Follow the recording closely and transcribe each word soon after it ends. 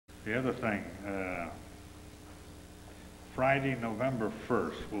The other thing, Friday, November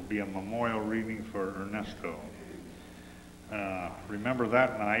 1st will be a memorial reading for Ernesto. Remember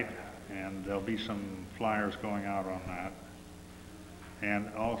that night, and there'll be some flyers going out on that.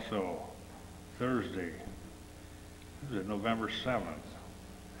 And also, Thursday, November 7th,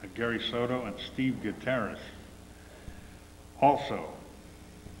 Gary Soto and Steve Gutierrez. Also,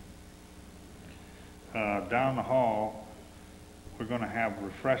 down the hall, we're going to have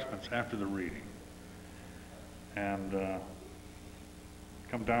refreshments after the reading. And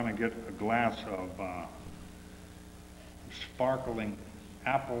come down and get a glass of sparkling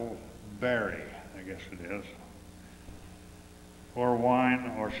apple berry, I guess it is, or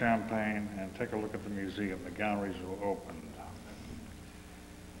wine or champagne, and take a look at the museum. The galleries will open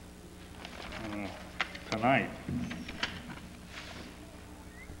tonight.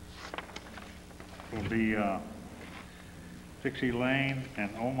 Will be Dixie Lane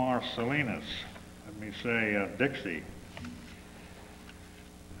and Omar Salinas. Let me say Dixie.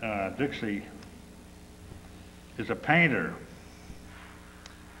 Dixie is a painter,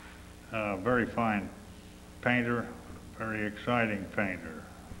 very fine painter, very exciting painter.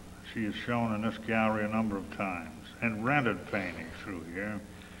 She is shown in this gallery a number of times and rented paintings through here.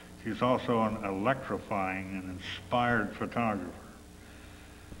 She's also an electrifying and inspired photographer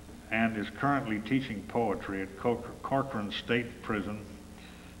and is currently teaching poetry at Corcoran State Prison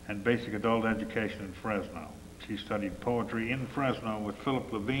and basic adult education in Fresno. She studied poetry in Fresno with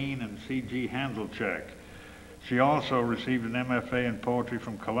Philip Levine and C.G. Hanzlicek. She also received an MFA in poetry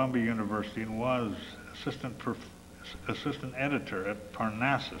from Columbia University and was assistant editor at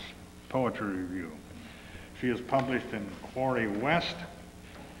Parnassus Poetry Review. She is published in Quarry West,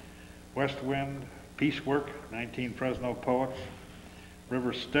 West Wind, Piecework, 19 Fresno Poets,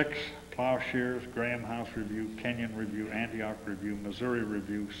 River Styx, Plowshares, Graham House Review, Kenyon Review, Antioch Review, Missouri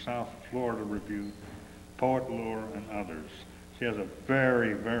Review, South Florida Review, Poet Lure, and others. She has a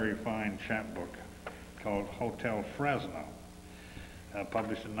very, very fine chapbook called Hotel Fresno,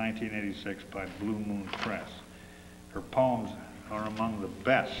 published in 1986 by Blue Moon Press. Her poems are among the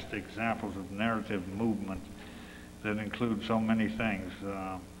best examples of narrative movement that include so many things.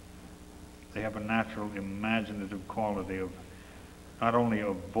 They have a natural imaginative quality of not only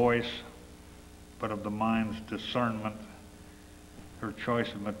of voice, but of the mind's discernment. Her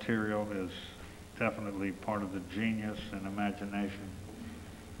choice of material is definitely part of the genius and imagination.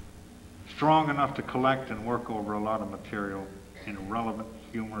 Strong enough to collect and work over a lot of material in relevant,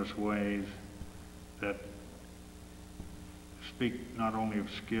 humorous ways that speak not only of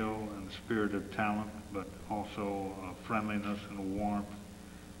skill and spirited talent, but also friendliness and warmth.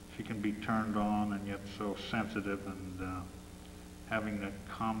 She can be turned on and yet so sensitive, and having that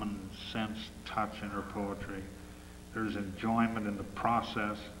common sense touch in her poetry. There's enjoyment in the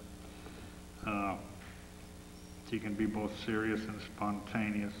process. She can be both serious and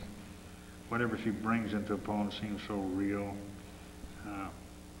spontaneous. Whatever she brings into a poem seems so real.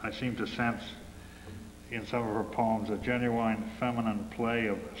 I seem to sense in some of her poems a genuine feminine play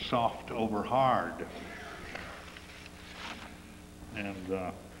of soft over hard.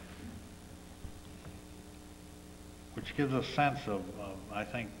 And which gives a sense of I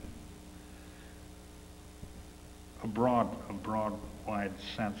think, a broad, wide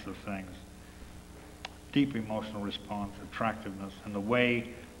sense of things. Deep emotional response, attractiveness, and the way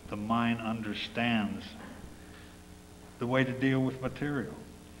the mind understands the way to deal with material.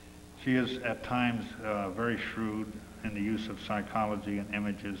 She is at times very shrewd in the use of psychology and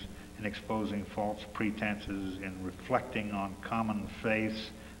images, in exposing false pretenses, in reflecting on common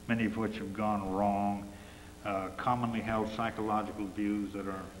faiths, many of which have gone wrong, commonly held psychological views that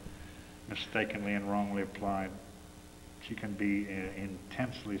are mistakenly and wrongly applied. She can be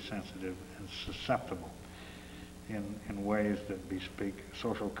intensely sensitive and susceptible in ways that bespeak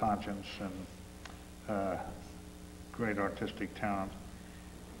social conscience and great artistic talent.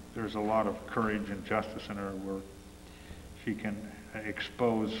 There's a lot of courage and justice in her work. She can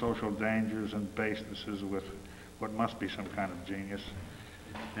expose social dangers and basenesses with what must be some kind of genius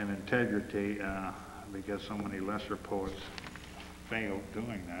and integrity, because so many lesser poets fail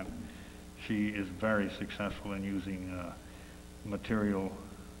doing that. She is very successful in using material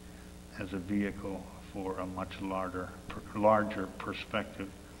as a vehicle for a much larger perspective,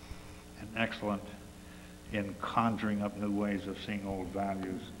 and excellent in conjuring up new ways of seeing old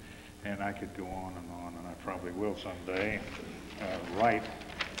values. And I could go on, and I probably will someday, write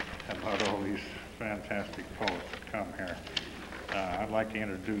about all these fantastic poets that come here. I'd like to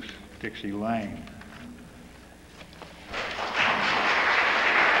introduce Dixie Lane.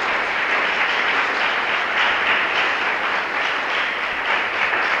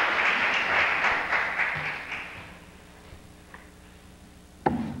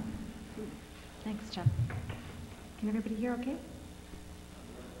 Can everybody hear okay?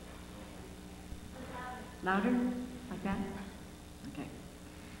 Louder? Like that? Okay.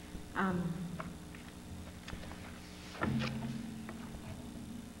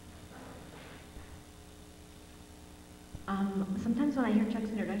 Sometimes when I hear Chuck's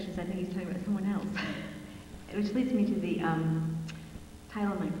introductions, I think he's talking about someone else. Which leads me to the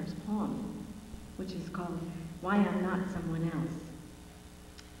title of my first poem, which is called Why I'm Not Someone Else.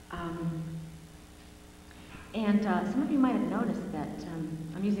 Some of you might have noticed that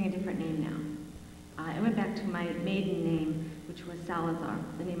I'm using a different name now. I went back to my maiden name, which was Salazar,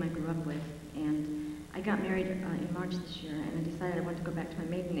 the name I grew up with, and I got married in March this year, and I decided I wanted to go back to my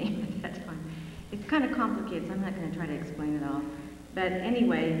maiden name at that time. It's kind of complicated, so I'm not going to try to explain it all. But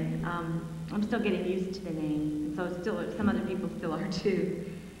anyway, I'm still getting used to the name, and so some other people still are too.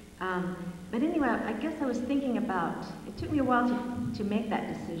 But anyway, I guess I was thinking about, it took me a while to make that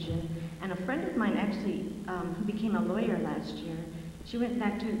decision, and a friend of mine actually, who became a lawyer last year, she went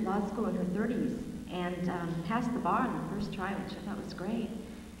back to law school in her 30s and passed the bar on the first try, which I thought was great.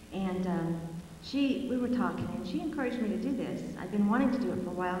 And we were talking, and she encouraged me to do this. I've been wanting to do it for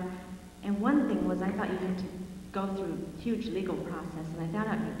a while, and one thing was I thought you had to go through a huge legal process, and I found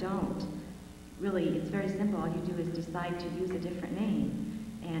out you don't. Really, it's very simple. All you do is decide to use a different name.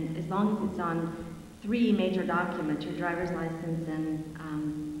 And as long as it's on 3 major documents, your driver's license and,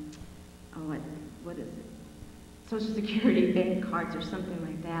 what is it? Social Security, bank cards, or something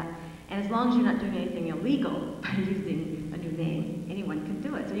like that. And as long as you're not doing anything illegal by using a new name, anyone can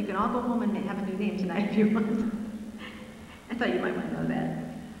do it. So you can all go home and have a new name tonight if you want. I thought you might want to know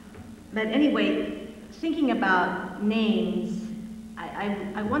that. But anyway, thinking about names,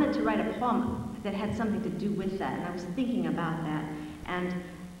 I wanted to write a poem that had something to do with that, and I was thinking about that. And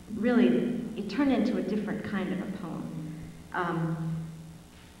really, it turned into a different kind of a poem,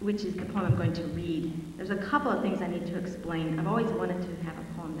 which is the poem I'm going to read. There's a couple of things I need to explain. I've always wanted to have a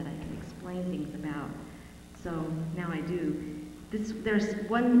poem that I can explain things about, so now I do. There's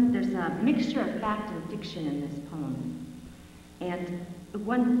a mixture of fact and fiction in this poem. And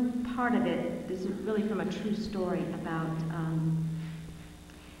one part of it, this is really from a true story about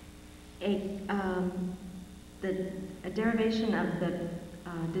a derivation of the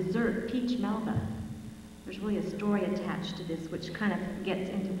dessert peach melba. There's really a story attached to this which kind of gets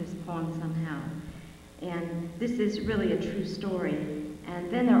into this poem somehow. And this is really a true story. And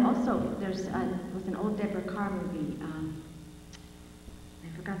then was an old Deborah Carr movie. I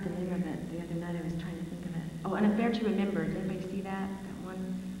forgot the name of it the other night. I was trying to think of it. Oh, An Affair to Remember. Did anybody see that? That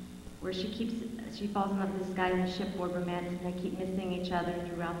one where she falls in love with this guy in the shipboard romance, and they keep missing each other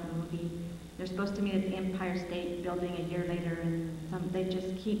throughout the movie. They're supposed to meet at the Empire State Building a year later, and they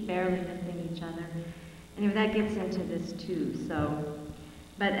just keep barely missing each other. Anyway, that gets into this too. So,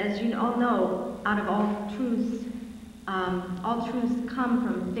 but as you all know, out of all truths come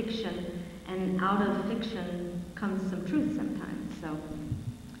from fiction, and out of fiction comes some truth sometimes. So,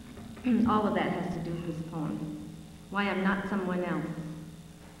 all of that has to do with this poem. Why I'm Not Someone Else.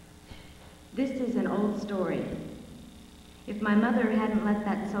 This is an old story. If my mother hadn't let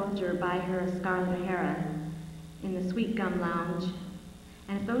that soldier buy her a Scarlet Hera in the Sweet Gum Lounge,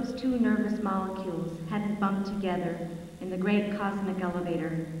 and if those 2 nervous molecules hadn't bumped together in the great cosmic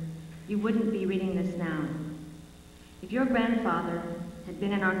elevator, you wouldn't be reading this now. If your grandfather had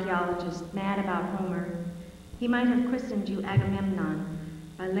been an archaeologist mad about Homer, he might have christened you Agamemnon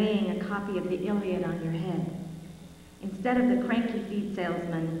by laying a copy of the Iliad on your head, instead of the cranky feed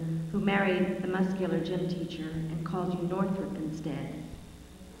salesman who married the muscular gym teacher and called you Northrop instead.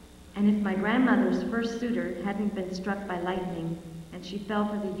 And if my grandmother's first suitor hadn't been struck by lightning and she fell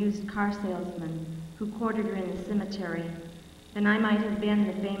for the used car salesman who quartered her in the cemetery, then I might have been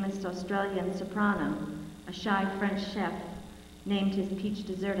the famous Australian soprano, a shy French chef named his peach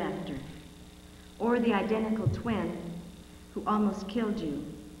dessert after, or the identical twin who almost killed you,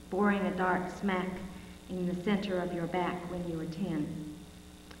 boring a dart smack in the center of your back when you were 10.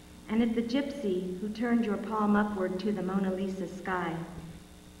 And if the gypsy who turned your palm upward to the Mona Lisa sky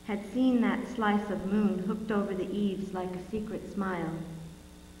had seen that slice of moon hooked over the eaves like a secret smile,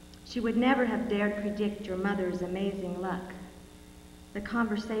 she would never have dared predict your mother's amazing luck, the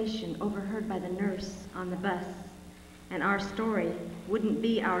conversation overheard by the nurse on the bus, and our story wouldn't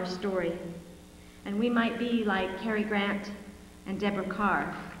be our story, and we might be like Cary Grant and Deborah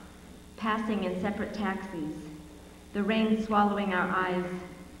Carr, passing in separate taxis, the rain swallowing our eyes,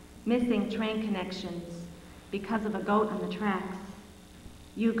 missing train connections because of a goat on the tracks,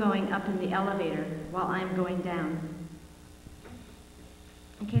 you going up in the elevator while I'm going down.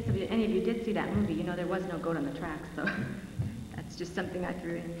 In case any of you did see that movie, you know there was no goat on the tracks, so that's just something I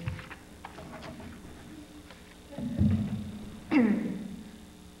threw in.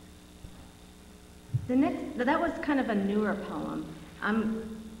 That was kind of a newer poem.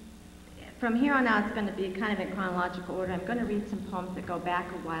 From here on out, it's going to be kind of in chronological order. I'm going to read some poems that go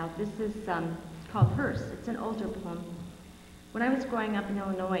back a while. This is called Hearse. It's an older poem. When I was growing up in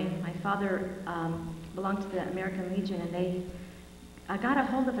Illinois, my father belonged to the American Legion, and they got a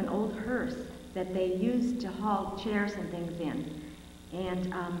hold of an old hearse that they used to haul chairs and things in. And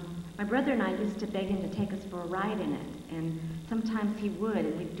my brother and I used to beg him to take us for a ride in it. And sometimes he would,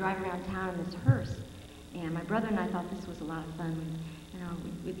 and we'd drive around town in this hearse. And my brother and I thought this was a lot of fun.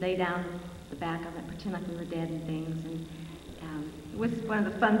 We'd lay down the back of it, pretend like we were dead and things. And it was one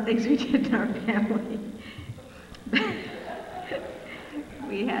of the fun things we did in our family.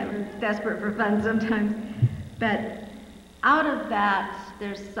 We were desperate for fun sometimes. But out of that,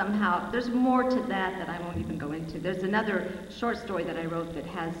 there's more to that I won't even go into. There's another short story that I wrote that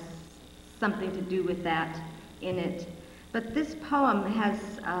has something to do with that in it. But this poem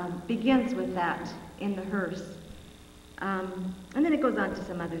begins with that in the hearse. And then it goes on to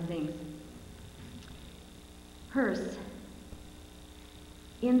some other things. Hearse.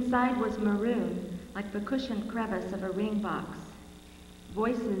 Inside was maroon, like the cushioned crevice of a ring box.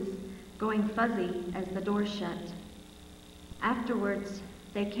 Voices going fuzzy as the door shut. Afterwards,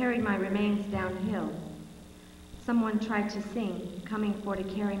 they carried my remains downhill. Someone tried to sing, coming for to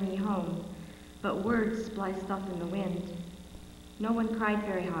carry me home, but words spliced off in the wind. No one cried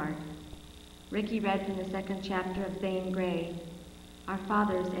very hard. Ricky read from the second chapter of Zane Grey, our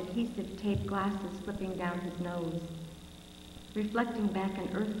father's adhesive taped glasses slipping down his nose, reflecting back an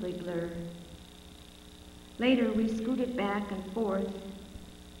earthly blur. Later, we scooted back and forth,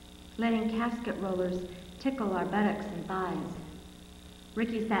 letting casket rollers tickle our buttocks and thighs.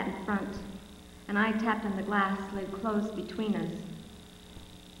 Ricky sat in front, and I tapped on the glass lid closed between us.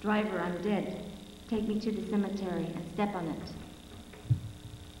 Driver, I'm dead. Take me to the cemetery and step on it.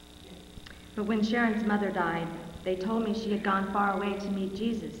 But when Sharon's mother died, they told me she had gone far away to meet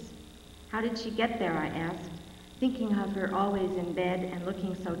Jesus. How did she get there, I asked, thinking of her always in bed and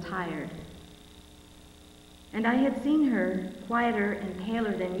looking so tired. And I had seen her, quieter and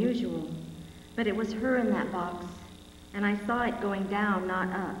paler than usual, but it was her in that box, and I saw it going down, not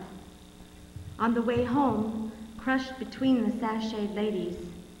up. On the way home, crushed between the sashayed ladies,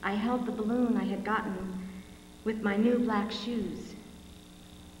 I held the balloon I had gotten with my new black shoes.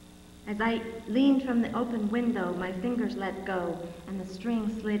 As I leaned from the open window, my fingers let go, and the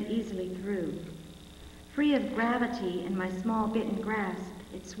string slid easily through. Free of gravity in my small bitten grasp,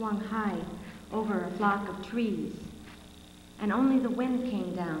 it swung high over a flock of trees, and only the wind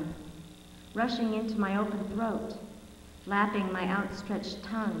came down, rushing into my open throat, lapping my outstretched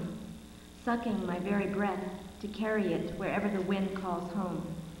tongue, sucking my very breath to carry it wherever the wind calls home.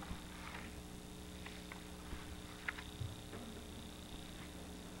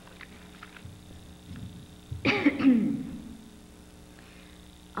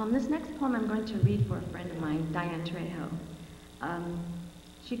 This next poem I'm going to read for a friend of mine, Diane Trejo.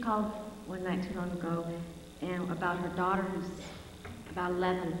 She called one night too long ago and about her daughter who's about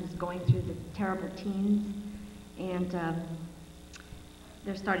 11, who's going through the terrible teens. And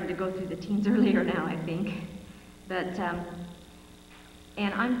they're starting to go through the teens earlier now, I think. But,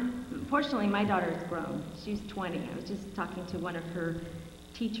 fortunately, my daughter is grown. She's 20. I was just talking to one of her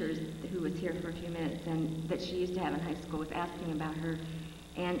teachers who was here for a few minutes and that she used to have in high school, was asking about her.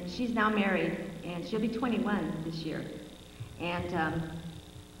 And she's now married, and she'll be 21 this year. And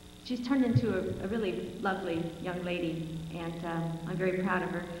she's turned into a really lovely young lady, and I'm very proud of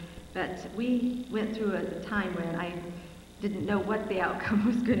her. But we went through a time when I didn't know what the outcome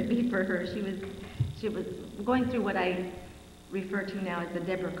was going to be for her. She was going through what I refer to now as the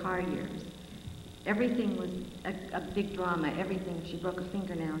Deborah Carr years. Everything was a big drama. Everything. She broke a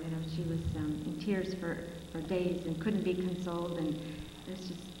fingernail. She was in tears for days and couldn't be consoled. And it was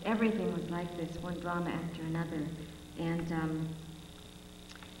just everything was like this, one drama after another. And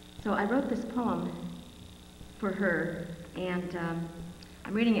so I wrote this poem for her, and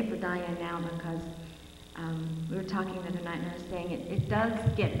I'm reading it for Diane now because we were talking the other night, and I was saying it does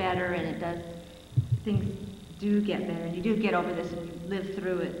get better, and things do get better, and you do get over this and you live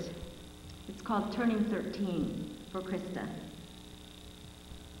through it. It's called Turning 13 for Krista.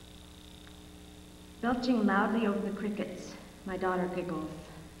 Belching loudly over the crickets, my daughter giggles.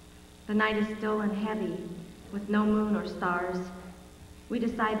 The night is still and heavy, with no moon or stars. We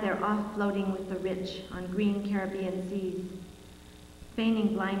decide they're off floating with the rich on green Caribbean seas.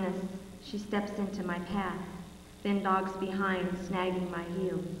 Feigning blindness, she steps into my path, then dogs behind, snagging my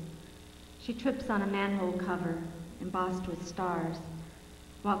heels. She trips on a manhole cover, embossed with stars,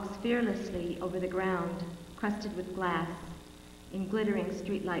 walks fearlessly over the ground, crusted with glass, in glittering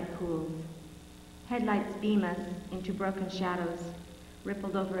streetlight pools. Headlights beam us into broken shadows,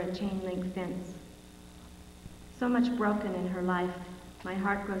 rippled over a chain-link fence. So much broken in her life, my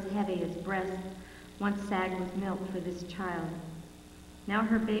heart grows heavy as breast once sagged with milk for this child. Now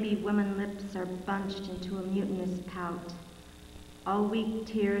her baby woman lips are bunched into a mutinous pout. All weak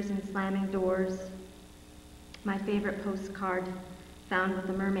tears and slamming doors. My favorite postcard, found with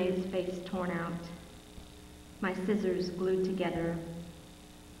a mermaid's face torn out. My scissors glued together.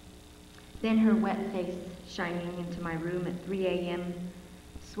 Then her wet face shining into my room at 3 a.m.,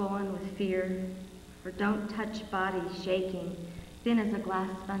 swollen with fear, her don't touch body shaking, thin as a glass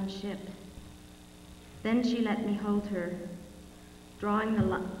sponge ship. Then she let me hold her. Drawing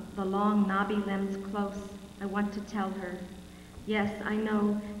the long knobby limbs close, I want to tell her, yes, I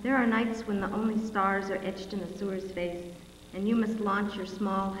know, there are nights when the only stars are etched in the sewer's face, and you must launch your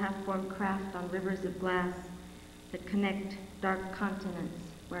small, half-formed craft on rivers of glass that connect dark continents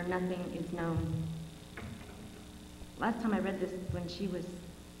where nothing is known. Last time I read this when she was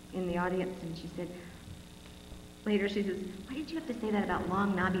in the audience, and she said, later she says, why did you have to say that about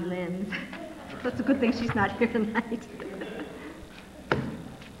long, knobby limbs? That's a good thing she's not here tonight.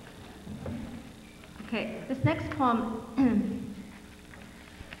 Okay, this next poem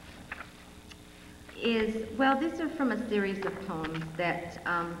is, well, these are from a series of poems that,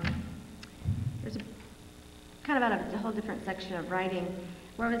 there's a kind of out of a whole different section of writing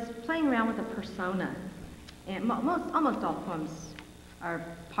where I was playing around with a persona. And almost all poems are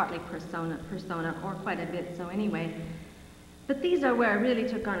partly persona, or quite a bit so anyway. But these are where I really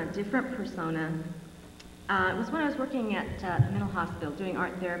took on a different persona. It was when I was working at the mental hospital doing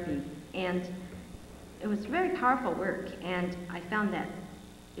art therapy, and it was very powerful work, and I found that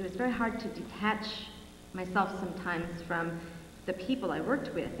it was very hard to detach myself sometimes from the people I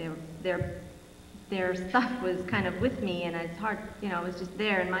worked with. Their stuff was kind of with me, and it's hard, you know, it was just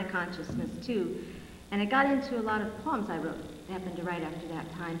there in my consciousness too. And I got into a lot of poems I happened to write after that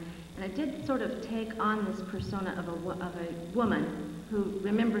time, and I did sort of take on this persona of a woman who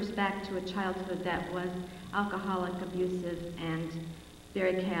remembers back to a childhood that was alcoholic, abusive, and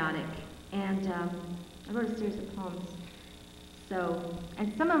very chaotic. And I wrote a series of poems. So,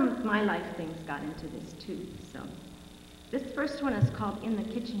 and some of my life things got into this too. So, this first one is called In the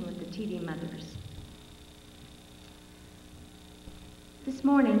Kitchen with the TV Mothers. This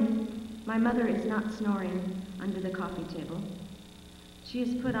morning, my mother is not snoring under the coffee table. She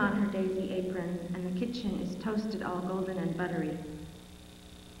has put on her daisy apron, and the kitchen is toasted all golden and buttery.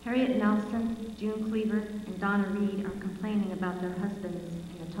 Harriet Nelson, June Cleaver, and Donna Reed are complaining about their husbands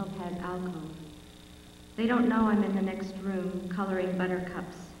in the topaz alcove. They don't know I'm in the next room coloring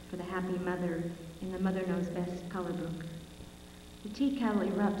buttercups for the happy mother in the Mother Knows Best color book. The tea kettle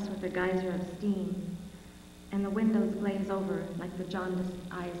erupts with a geyser of steam, and the windows glaze over like the jaundiced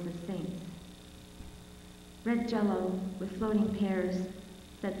eyes of saints. Red jello with floating pears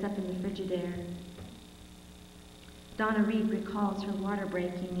sets up in the Frigidaire. Donna Reed recalls her water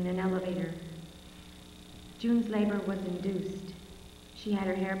breaking in an elevator. June's labor was induced. She had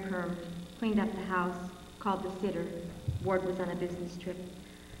her hair permed, cleaned up the house, called the sitter. Ward was on a business trip.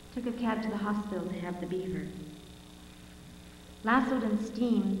 Took a cab to the hospital to have the beaver. Lassoed in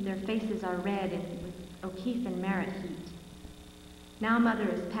steam, their faces are red with O'Keefe and Merritt heat. Now Mother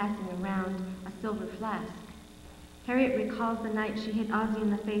is passing around a silver flask. Harriet recalls the night she hit Ozzie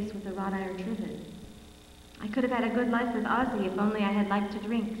in the face with a wrought iron trivet. I could have had a good life with Ozzie if only I had liked to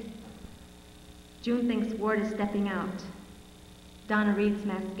drink. June thinks Ward is stepping out. Donna Reed's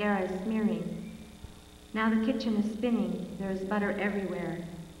mascara is smearing. Now the kitchen is spinning. There is butter everywhere.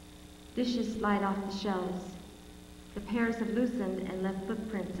 Dishes slide off the shelves. The pears have loosened and left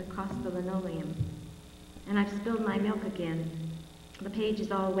footprints across the linoleum. And I've spilled my milk again. The page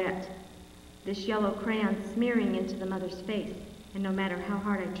is all wet. This yellow crayon smearing into the mother's face. And no matter how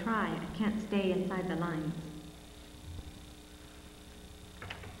hard I try, I can't stay inside the lines.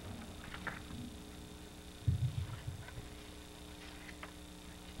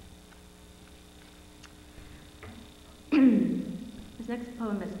 This next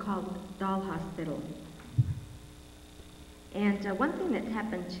poem is called Doll Hospital. And one thing that's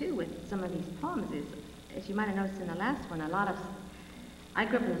happened too with some of these poems is, as you might have noticed in the last one, I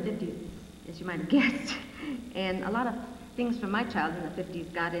grew up in the 50s, as you might have guessed, and a lot of things from my childhood in the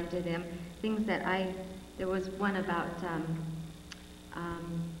 50s got into them. Things that there was one about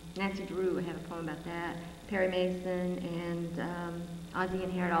Nancy Drew, I have a poem about that, Perry Mason, and Ozzie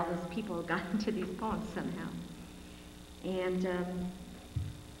and Harriet, all those people got into these poems somehow. And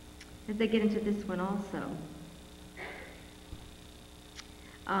as they get into this one also.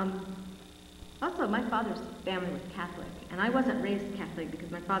 Also, my father's family was Catholic, and I wasn't raised Catholic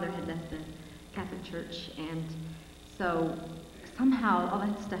because my father had left the Catholic Church, and so somehow all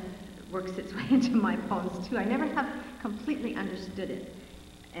that stuff works its way into my poems too. I never have completely understood it.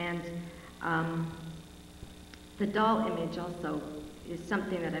 And the doll image also is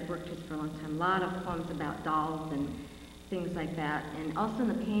something that I've worked with for a long time. A lot of poems about dolls and things like that. And also in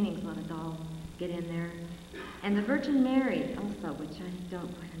the paintings, a lot of dolls get in there. And the Virgin Mary also, which I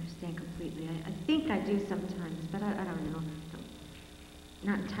don't quite understand completely. I think I do sometimes, but I don't know. I'm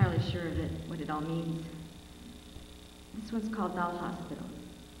not entirely sure of it, what it all means. This one's called Doll Hospital.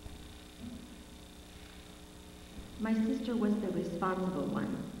 My sister was the responsible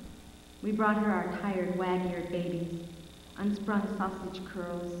one. We brought her our tired, wag-eared babies, unsprung sausage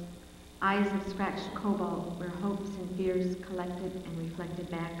curls, eyes of scratched cobalt where hopes and fears collected and reflected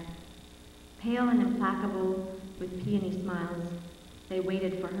back. Pale and implacable, with peony smiles, they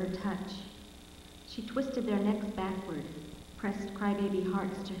waited for her touch. She twisted their necks backward, pressed crybaby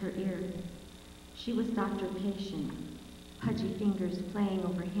hearts to her ear. She was Dr. Patient, pudgy fingers playing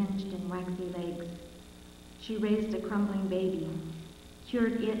over hinged and waxy legs. She raised a crumbling baby,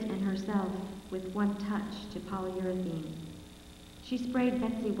 cured it and herself with one touch to polyurethane. She sprayed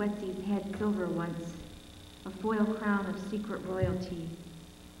Betsy Wetsy's head silver once, a foil crown of secret royalty,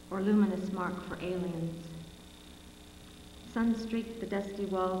 or luminous mark for aliens. Sun streaked the dusty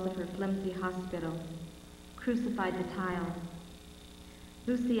walls of her flimsy hospital, crucified the tile.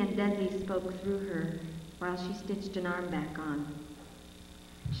 Lucy and Desi spoke through her while she stitched an arm back on.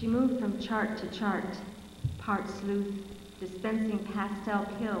 She moved from chart to chart, part sleuth, dispensing pastel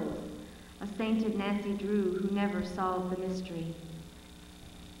pills, a sainted Nancy Drew who never solved the mystery.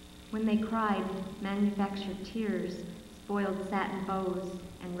 When they cried, manufactured tears spoiled satin bows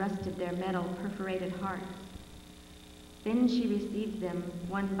and rusted their metal perforated hearts. Then she received them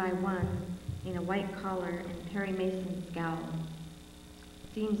one by one in a white collar and Perry Mason scowl.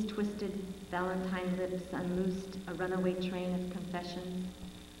 Seams twisted, valentine lips unloosed a runaway train of confessions.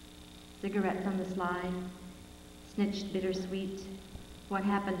 Cigarettes on the sly, snitched bittersweet, what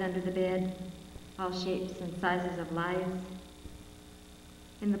happened under the bed, all shapes and sizes of lies.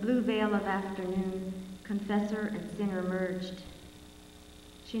 In the blue veil of afternoon, confessor and sinner merged.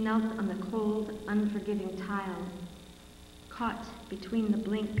 She knelt on the cold, unforgiving tile, caught between the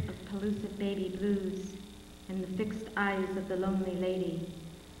blink of pellucid baby blues and the fixed eyes of the lonely lady,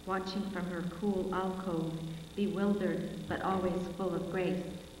 watching from her cool alcove, bewildered but always full of grace.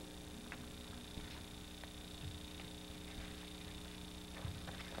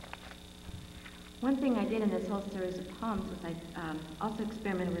 One thing I did in this whole series of poems was I also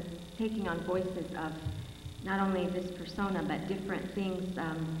experimented with taking on voices of not only this persona, but different things.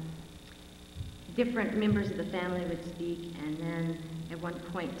 Different members of the family would speak, and then at one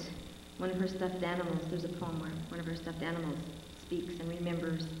point, one of her stuffed animals, there's a poem where one of her stuffed animals speaks and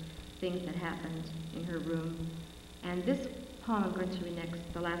remembers things that happened in her room. And this poem I'm going to read next,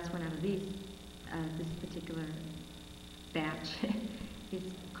 the last one out of these, this particular batch, is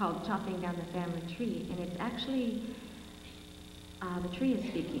called Chopping Down the Family Tree, and it's actually, the tree is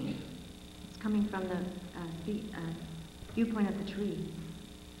speaking. It's coming from the viewpoint of the tree.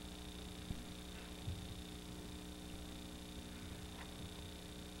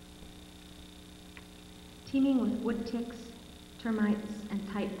 Teeming with wood ticks, termites,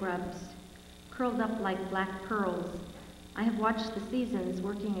 and tight grubs, curled up like black pearls, I have watched the seasons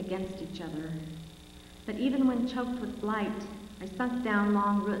working against each other. But even when choked with blight, I sunk down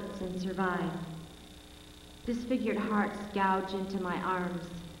long roots and survived. Disfigured hearts gouge into my arms,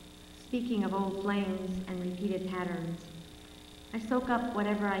 speaking of old flames and repeated patterns. I soak up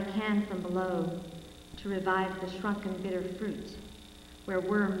whatever I can from below to revive the shrunken bitter fruit, where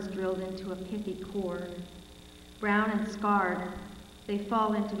worms drilled into a pithy core. Brown and scarred, they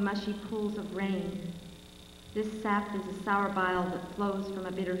fall into mushy pools of rain. This sap is a sour bile that flows from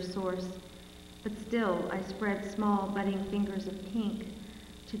a bitter source, but still I spread small budding fingers of pink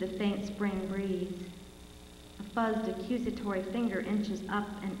to the faint spring breeze. A fuzzed accusatory finger inches up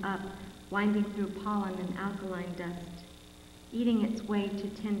and up, winding through pollen and alkaline dust, eating its way to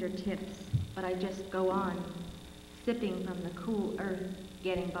tender tips, but I just go on, sipping from the cool earth,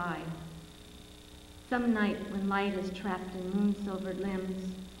 getting by. Some night when light is trapped in moon-silvered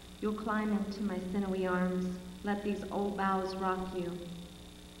limbs, you'll climb into my sinewy arms, let these old boughs rock you.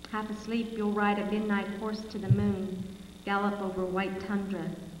 Half asleep, you'll ride a midnight horse to the moon, gallop over white tundra,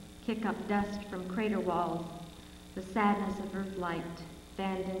 kick up dust from crater walls, the sadness of earth light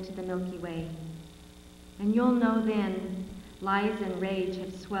fanned into the Milky Way. And you'll know then, lies and rage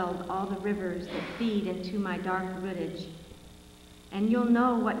have swelled all the rivers that feed into my dark rootage. And you'll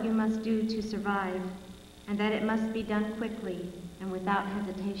know what you must do to survive, and that it must be done quickly and without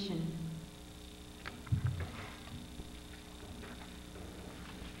hesitation.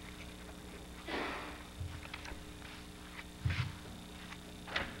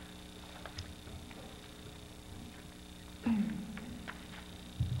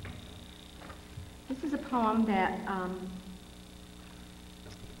 poem that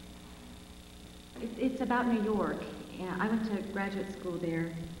it's about New York. Yeah, I went to graduate school there,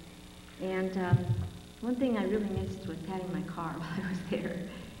 and one thing I really missed was having my car while I was there.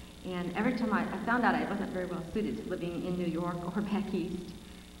 And every time I found out I wasn't very well suited to living in New York or back east.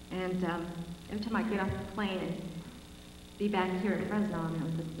 And every time I get off the plane and be back here in Fresno, and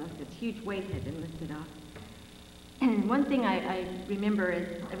it was this huge weight had been lifted off. And one thing I remember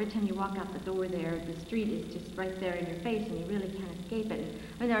is every time you walk out the door there, the street is just right there in your face, and you really can't escape it.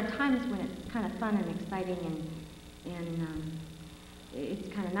 I mean, there are times when it's kind of fun and exciting, and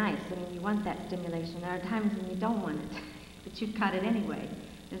it's kind of nice. I mean, you want that stimulation. There are times when you don't want it, but you've got it anyway.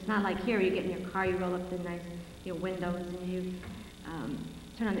 It's not like here, you get in your car, you roll up the nice windows, and you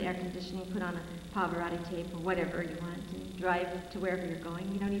turn on the air conditioning, put on a Pavarotti tape or whatever you want, and drive to wherever you're going.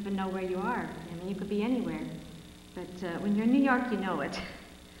 You don't even know where you are. I mean, you could be anywhere. But when you're in New York, you know it.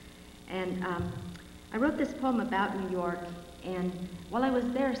 And I wrote this poem about New York, and while I was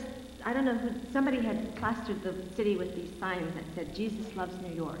there, I don't know, somebody had plastered the city with these signs that said, "Jesus loves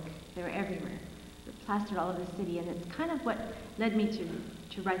New York." They were everywhere. They plastered all over the city, and it's kind of what led me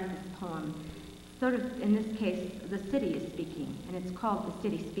to write this poem. Sort of, in this case, the city is speaking, and it's called The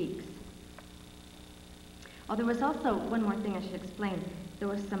City Speaks. Oh, there was also one more thing I should explain. There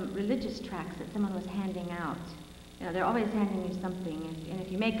were some religious tracts that someone was handing out. You know, they're always handing you something, and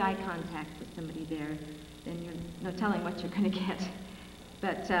if you make eye contact with somebody there, then you're no telling what you're going to get.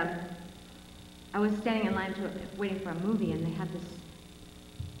 But I was standing in line waiting for a movie, and they have this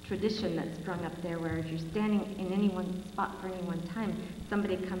tradition that's sprung up there where if you're standing in any one spot for any one time,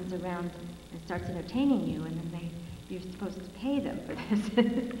 somebody comes around and starts entertaining you, and then you're supposed to pay them for this.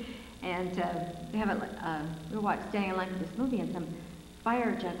 And they have we were standing in line for this movie, and some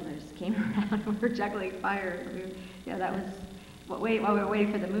fire jugglers came around and were juggling fire. That was while we were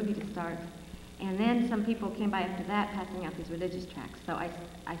waiting for the movie to start. And then some people came by after that passing out these religious tracts. So I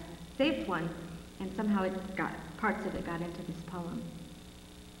saved one, and somehow parts of it got into this poem.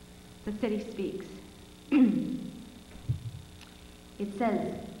 The City Speaks. It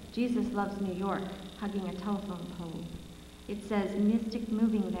says, "Jesus loves New York," hugging a telephone pole. It says, "Mystic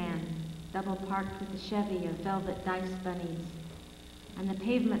moving van, double parked with a Chevy of velvet dice bunnies." And the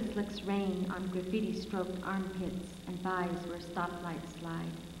pavement slicks rain on graffiti-stroked armpits and thighs where stoplights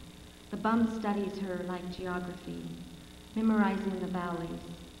slide. The bum studies her like geography, memorizing the valleys,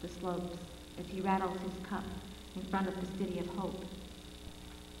 the slopes, as he rattles his cup in front of the city of hope.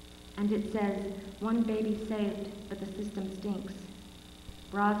 And it says, "One baby saved, but the system stinks.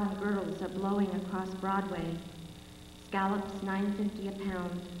 Bras and girdles are blowing across Broadway. Scallops, $9.50 a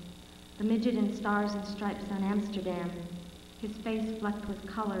pound. The midget in stars and stripes on Amsterdam, his face flecked with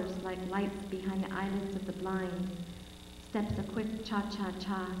colors like lights behind the eyelids of the blind, steps a quick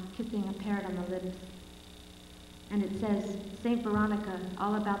cha-cha-cha, kissing a parrot on the lips." And it says, "St. Veronica,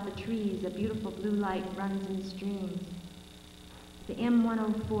 all about the trees, a beautiful blue light runs in streams. The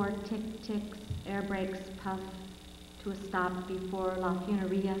M104 tick-ticks, air brakes puff to a stop before La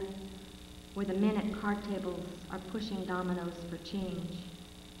Funeria, where the men at card tables are pushing dominoes for change.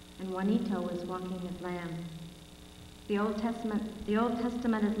 And Juanito is walking his lamb. The Old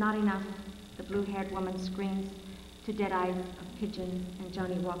Testament is not enough," the blue-haired woman screams to dead eyes of pigeons and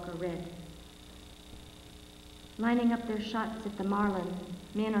Johnny Walker Red. Lining up their shots at the Marlin,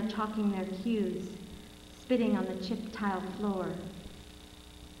 men are chalking their cues, spitting on the chipped tile floor.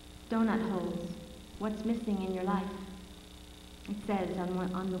 Donut holes, what's missing in your life? It says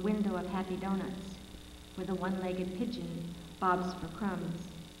on the window of Happy Donuts, where the one-legged pigeon bobs for crumbs.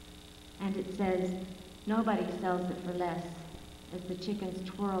 And it says, nobody sells it for less, as the chickens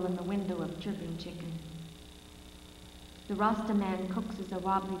twirl in the window of Chirping Chicken. The Rasta man coaxes a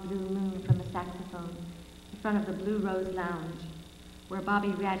wobbly blue moon from a saxophone in front of the Blue Rose Lounge, where Bobby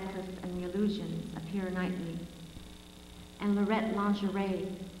Radcliffe and the Illusions appear nightly. And Lorette Lingerie,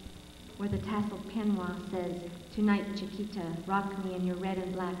 where the tasseled peignoir says, "Tonight, Chiquita, rock me in your red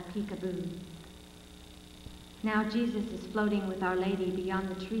and black peekaboo." Now Jesus is floating with Our Lady beyond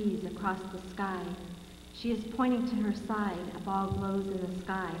the trees across the sky. She is pointing to her side, a ball glows in the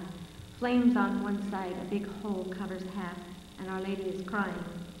sky. Flames on one side, a big hole covers half, and Our Lady is crying.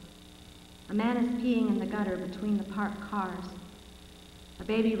 A man is peeing in the gutter between the parked cars. A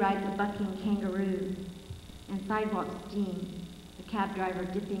baby rides a bucking kangaroo, and sidewalks steam, the cab driver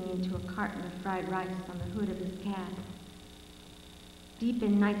dipping into a carton of fried rice on the hood of his cab. Deep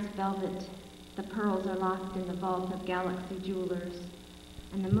in night's velvet, the pearls are locked in the vault of Galaxy Jewelers,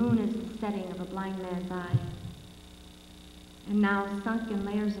 and the moon is the setting of a blind man's eye. And now, sunk in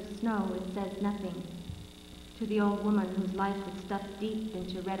layers of snow, it says nothing to the old woman whose life was stuffed deep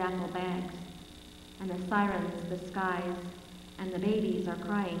into red apple bags, and the sirens, the skies, and the babies are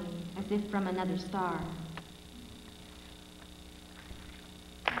crying as if from another star.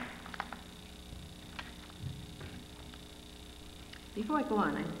 Before I go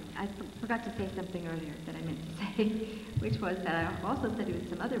on, I forgot to say something earlier that I meant to say, which was that I also studied with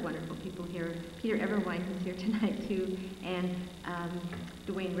some other wonderful people here. Peter Everwine, who's here tonight too, and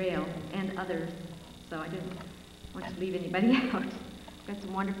Dwayne Rail, and others. So I didn't want to leave anybody out. Got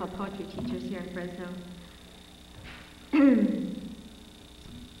some wonderful poetry teachers here in Fresno.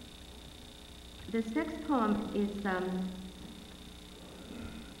 This next poem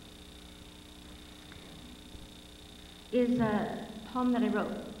is a poem that I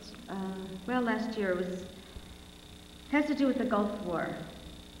wrote, last year. Has to do with the Gulf War.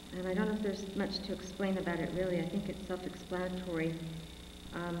 And I don't know if there's much to explain about it, really. I think it's self-explanatory.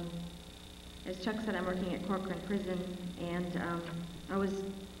 As Chuck said, I'm working at Corcoran Prison, and I was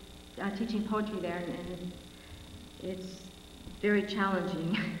teaching poetry there, and it's very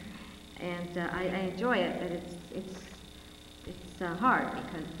challenging. And I enjoy it, but it's hard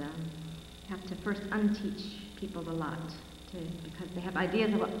because you have to first unteach people a lot, because they have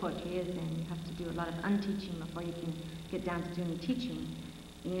ideas of what poetry is, and you have to do a lot of unteaching before you can get down to doing the teaching.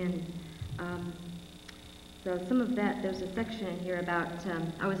 And so some of that, there's a section in here about,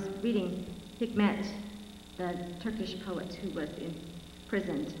 I was reading Hikmet, the Turkish poet who was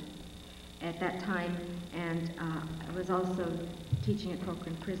imprisoned at that time, and I was also teaching at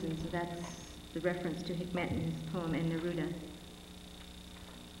Corcoran Prison, so that's the reference to Hikmet in his poem, and Neruda.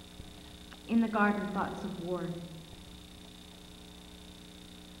 In the garden, thoughts of war.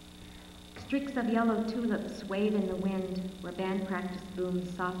 Streaks of yellow tulips wave in the wind where band practice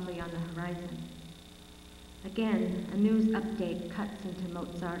booms softly on the horizon. Again, a news update cuts into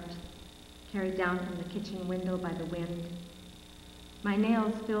Mozart, carried down from the kitchen window by the wind. My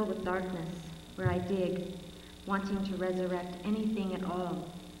nails fill with darkness where I dig, wanting to resurrect anything at all.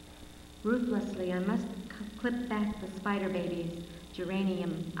 Ruthlessly, I must clip back the spider babies,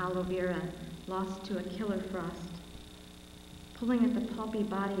 geranium, aloe vera, lost to a killer frost. Pulling at the pulpy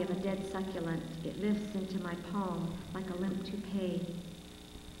body of a dead succulent, it lifts into my palm like a limp toupee.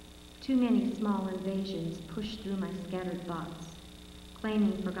 Too many small invasions push through my scattered thoughts,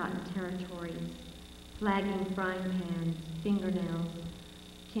 claiming forgotten territories, flagging frying pans, fingernails,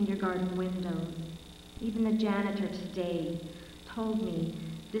 kindergarten windows. Even the janitor today told me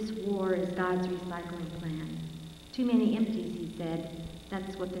this war is God's recycling plan. Too many empties, he said.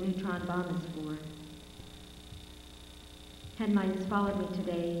 That's what the neutron bomb is for. Headlines followed me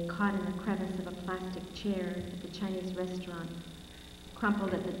today, caught in the crevice of a plastic chair at the Chinese restaurant,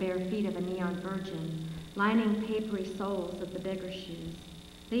 crumpled at the bare feet of a neon virgin, lining papery soles of the beggar shoes.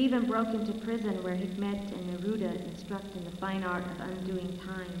 They even broke into prison where Hikmet and Neruda instruct in the fine art of undoing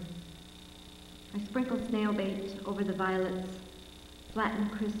time. I sprinkle snail bait over the violets, flatten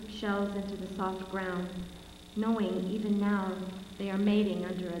crisp shells into the soft ground, knowing even now they are mating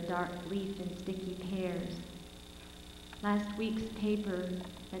under a dark leaf in sticky pears. Last week's paper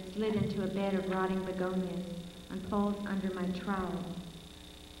that slid into a bed of rotting begonias unfolds under my trowel.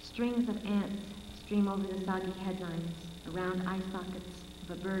 Strings of ants stream over the soggy headlines, around eye sockets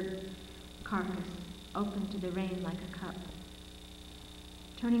of a bird carcass, open to the rain like a cup.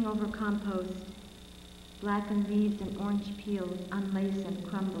 Turning over compost, blackened leaves and orange peels unlace and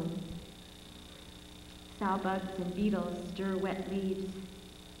crumble. Sow bugs and beetles stir wet leaves,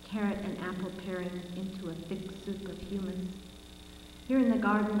 carrot and apple parings into a thick soup of humus. Here in the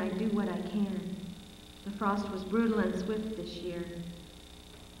garden, I do what I can. The frost was brutal and swift this year.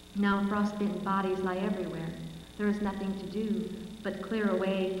 Now frostbitten bodies lie everywhere. There is nothing to do but clear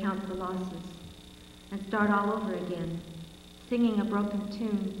away, count the losses, and start all over again, singing a broken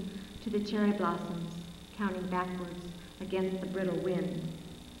tune to the cherry blossoms, counting backwards against the brittle wind.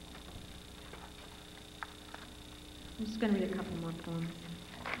 I'm just going to read a couple more poems.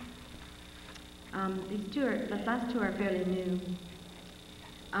 The last two are fairly new.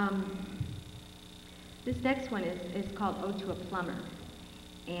 This next one is called Ode to a Plumber.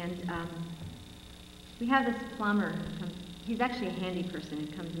 And we have this plumber. He's actually a handy person who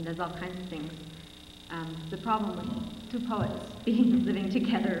comes and does all kinds of things. The problem with two poets living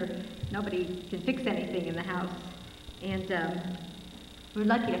together, nobody can fix anything in the house. And we're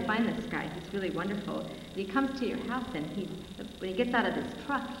lucky to find this guy. He's really wonderful. He comes to your house, and when he gets out of his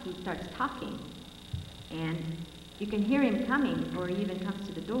truck, he starts talking. And you can hear him coming before he even comes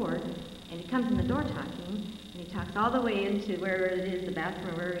to the door. And he comes in the door talking, and he talks all the way into wherever it is, the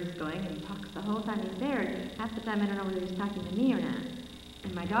bathroom, or wherever he's going, and he talks the whole time he's there. Half the time I don't know whether he's talking to me or not.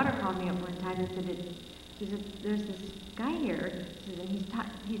 And my daughter called me up one time and said that She says, there's this guy here, she says, and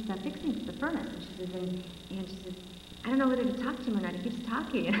he's fixing the furnace. And she says, and she says, I don't know whether to talk to him or not. He keeps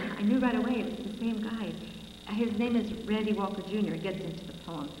talking. And I knew right away it was the same guy. His name is Randy Walker Jr. It gets into the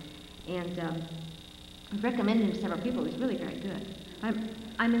poem. And I've recommended him to several people. He's really very good.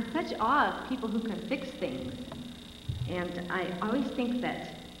 I'm in such awe of people who can fix things. And I always think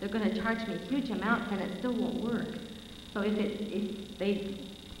that they're going to charge me huge amounts and it still won't work. So if they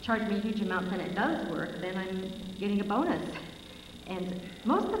charge me huge amounts and it does work, then I'm getting a bonus. And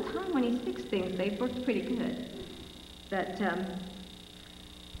most of the time when he's fixed things, they've worked pretty good. But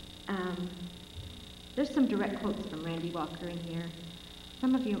there's some direct quotes from Randy Walker in here.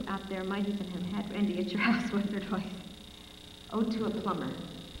 Some of you out there might even have had Randy at your house once or twice. Ode to a Plumber.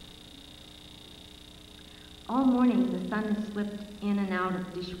 All morning the sun slipped in and out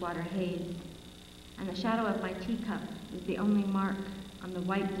of dishwater haze, and the shadow of my teacup is the only mark on the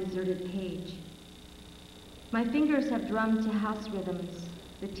white deserted page. My fingers have drummed to house rhythms,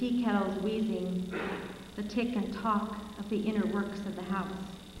 the tea kettle's wheezing, the tick and talk of the inner works of the house.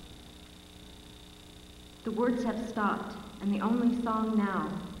 The words have stopped, and the only song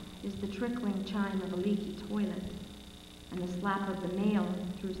now is the trickling chime of a leaky toilet and the slap of the mail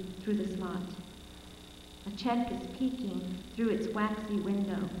through the slot. A check is peeking through its waxy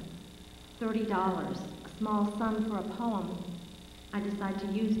window. $30, a small sum for a poem I decide to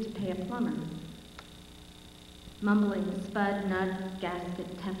use to pay a plumber. Mumbling spud, nut,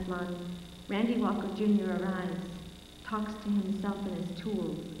 gasket, Teflon, Randy Walker Jr. arrives, talks to himself and his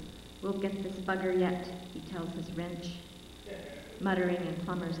tools. We'll get this bugger yet, he tells his wrench, muttering in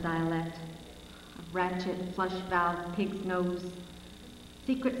plumber's dialect. A ratchet, flush valve, pig's nose,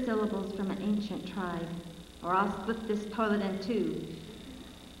 secret syllables from an ancient tribe, or I'll split this toilet in two.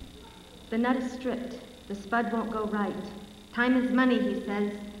 The nut is stripped, the spud won't go right. Time is money, he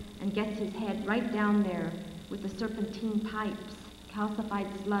says, and gets his head right down there with the serpentine pipes, calcified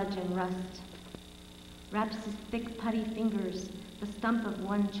sludge and rust. Wraps his thick putty fingers, the stump of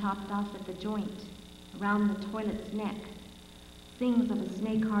one chopped off at the joint, around the toilet's neck. Sings of a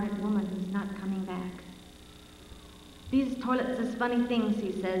snake-hearted woman who's not coming back. These toilets is funny things,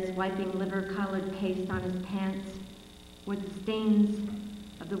 he says, wiping liver-colored paste on his pants, where the stains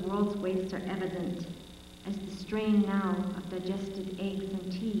of the world's waste are evident, as the strain now of digested eggs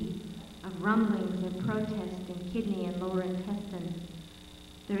and tea, of rumblings and protest in kidney and lower intestine.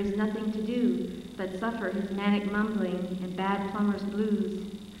 There is nothing to do but suffer his manic mumbling and bad plumber's blues,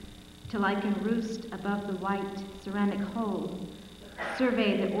 till I can roost above the white ceramic hole,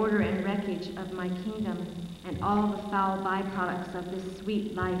 survey the order and wreckage of my kingdom, and all the foul byproducts of this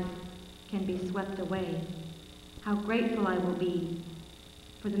sweet life can be swept away. How grateful I will be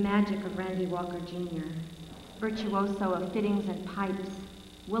for the magic of Randy Walker Jr., virtuoso of fittings and pipes,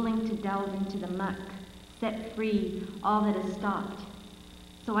 willing to delve into the muck, set free all that is stopped,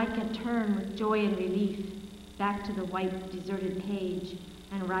 so I can turn with joy and relief back to the white deserted page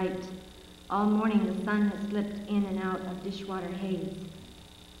and write. All morning the sun has slipped in and out of dishwater haze.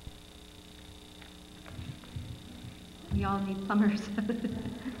 We all need plumbers.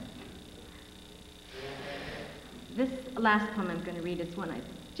 This last poem I'm going to read is one I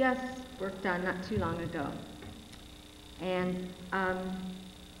just worked on not too long ago. And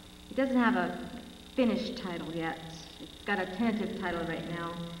it doesn't have a finished title yet. It's got a tentative title right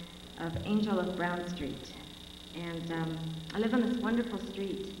now of Angel of Brown Street. And I live on this wonderful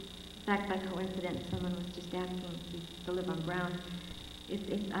street. In fact, by coincidence, someone was just asking if we still live on Brown.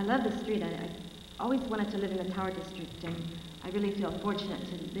 I love the street. I always wanted to live in the Tower District, and I really feel fortunate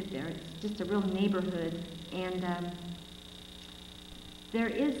to live there. It's just a real neighborhood. And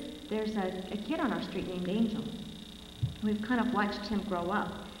there's a kid on our street named Angel. We've kind of watched him grow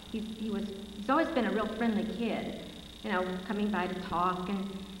up. He's always been a real friendly kid, you know, coming by to talk, and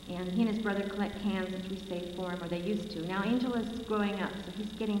he and his brother collect cans, which we save for him, or they used to. Now Angel is growing up, so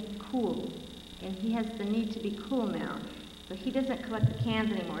he's getting cool, and he has the need to be cool now. So he doesn't collect the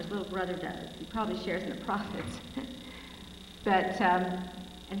cans anymore, his little brother does. He probably shares in the profits. But,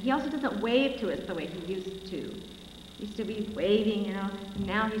 and he also doesn't wave to us the way he used to. He used to be waving, you know, and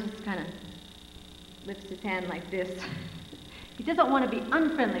now he just kind of lifts his hand like this. He doesn't want to be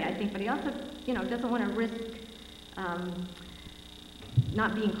unfriendly, I think, but he also, you know, doesn't want to risk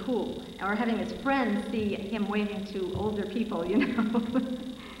not being cool, or having his friends see him waving to older people, you know.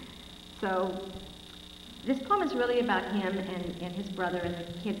 So this poem is really about him and his brother and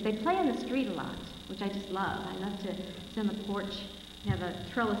the kids. They play in the street a lot, which I just love. I love to sit on the porch. We have a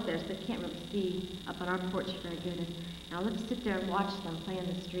trellis there, so they can't really see up on our porch very good. And I love to sit there and watch them play in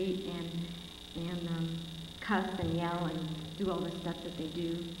the street and cuss and yell and do all the stuff that they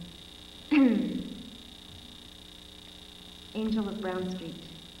do. Angel of Brown Street.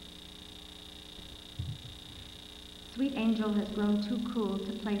 Sweet Angel has grown too cool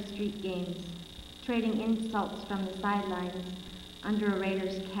to play street games, trading insults from the sidelines under a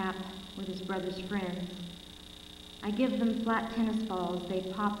Raiders cap with his brother's friends. I give them flat tennis balls, they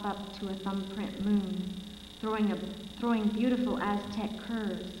pop up to a thumbprint moon, throwing beautiful Aztec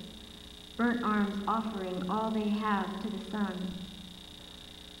curves, burnt arms offering all they have to the sun.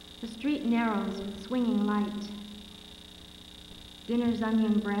 The street narrows with swinging light. Dinner's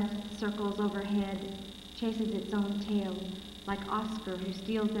onion breath circles overhead, chases its own tail, like Oscar who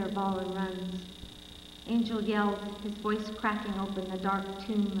steals their ball and runs. Angel yells, his voice cracking open the dark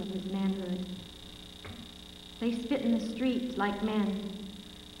tomb of his manhood. They spit in the street like men,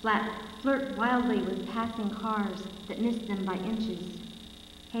 flirt wildly with passing cars that miss them by inches.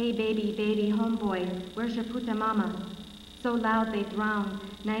 Hey baby, baby, homeboy, where's your puta mama? So loud they drown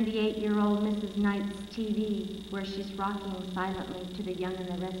 98-year-old Mrs. Knight's TV, where she's rocking silently to the young and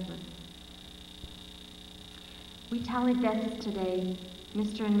the restless. We tally deaths today,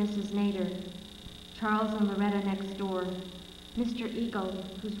 Mr. and Mrs. Nader, Charles and Loretta next door, Mr. Eagle,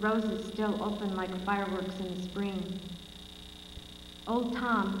 whose roses still open like fireworks in the spring. Old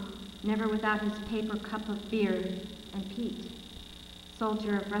Tom, never without his paper cup of beer, and Pete,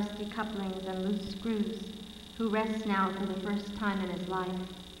 soldier of rusty couplings and loose screws, who rests now for the first time in his life.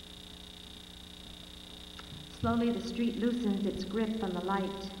 Slowly the street loosens its grip on the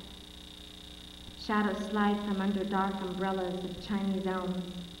light. Shadows slide from under dark umbrellas of Chinese elms.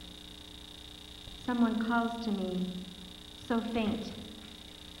 Someone calls to me, so faint,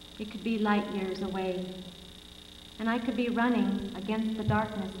 it could be light years away. And I could be running against the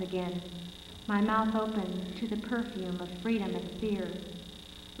darkness again, my mouth open to the perfume of freedom and fear,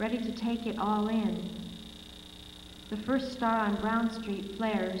 ready to take it all in. The first star on Brown Street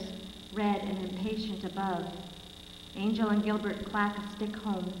flares, red and impatient above. Angel and Gilbert clack a stick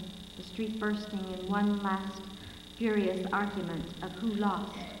home, the street bursting in one last furious argument of who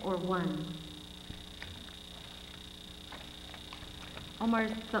lost or won. Omar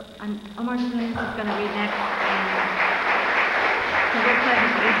Salinas is going to read next, and so we'll play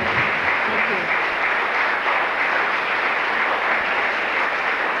his music. Thank you.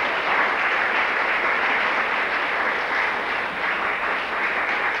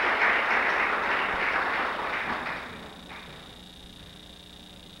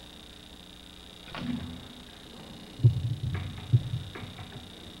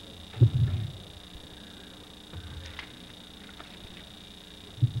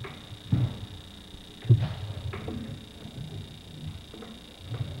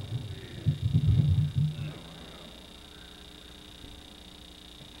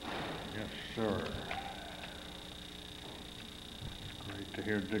 Sure. Great to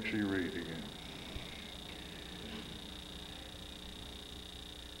hear Dixie read again.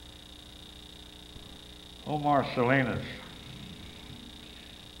 Omar Salinas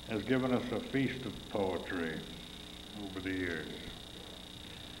has given us a feast of poetry over the years.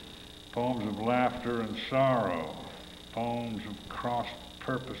 Poems of laughter and sorrow, poems of crossed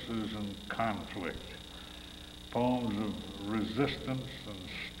purposes and conflict, poems of resistance and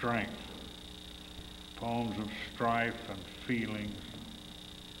strength, poems of strife and feelings,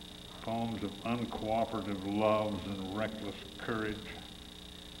 poems of uncooperative loves and reckless courage,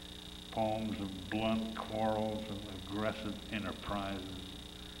 poems of blunt quarrels and aggressive enterprises.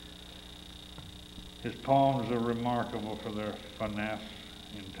 His poems are remarkable for their finesse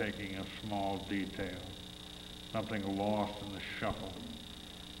in taking a small detail, something lost in the shuffle,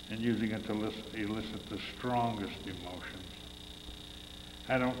 and using it to elicit the strongest emotions.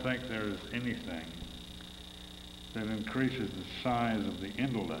 I don't think there is anything that increases the size of the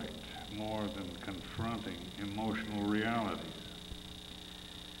intellect more than confronting emotional realities.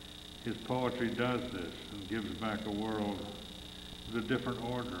 His poetry does this and gives back a world with a different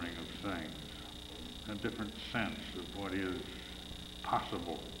ordering of things, a different sense of what is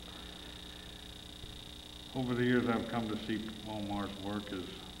possible. Over the years, I've come to see Omar's work as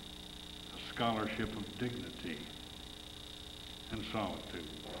a scholarship of dignity and solitude,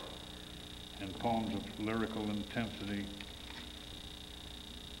 and poems of lyrical intensity.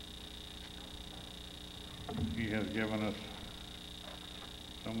 He has given us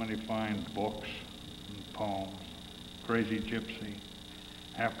so many fine books and poems. Crazy Gypsy,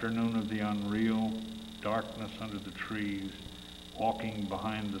 Afternoon of the Unreal, Darkness Under the Trees, Walking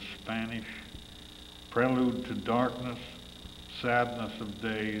Behind the Spanish, Prelude to Darkness, Sadness of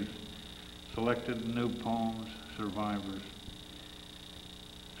Days, selected new poems, Survivors.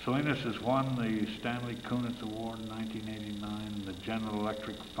 Salinas has won the Stanley Kunitz Award in 1989, the General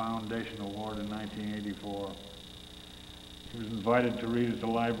Electric Foundation Award in 1984. He was invited to read at the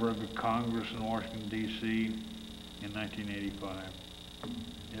Library of Congress in Washington, D.C. in 1985.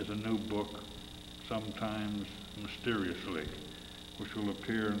 He has a new book, Sometimes Mysteriously, which will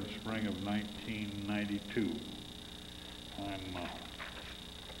appear in the spring of 1992. I'm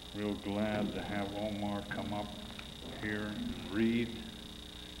real glad to have Omar come up here and read.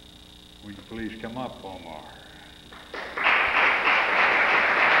 Would you please come up, Omar?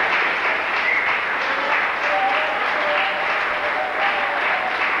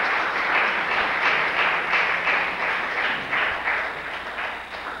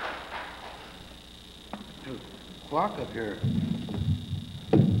 There's a clock up here.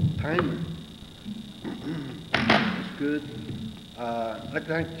 Timer. That's good. I'd like to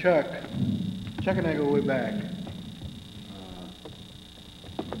thank Chuck. Chuck and I go way back.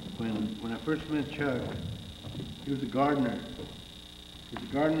 When I first met Chuck, he was a gardener. He was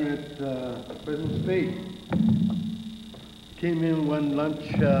a gardener at Fresno State. Came in one lunch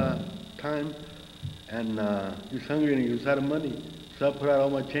time, and he was hungry and he was out of money. So I put out all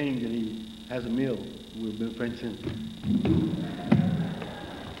my change and he has a meal. We've been friends since.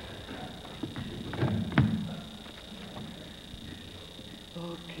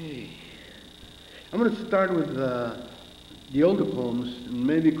 Okay. I'm going to start with the older poems and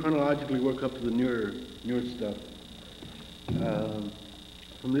maybe chronologically work up to the newer stuff.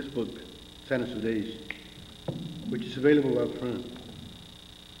 From this book, Sadness of Days, which is available out front.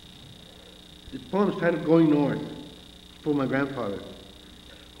 This poem is titled Going North, for my grandfather,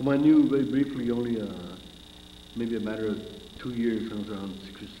 whom I knew very briefly, only maybe a matter of 2 years when I was around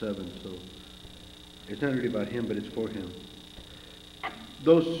 6 or 7, so it's not really about him, but it's for him.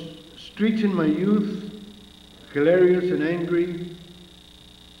 Those streets in my youth, hilarious and angry,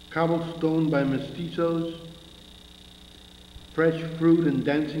 cobblestone by mestizos, fresh fruit and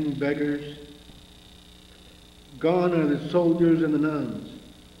dancing beggars. Gone are the soldiers and the nuns.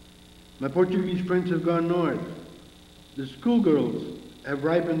 My Portuguese friends have gone north. The schoolgirls have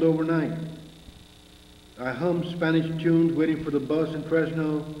ripened overnight. I hum Spanish tunes waiting for the bus in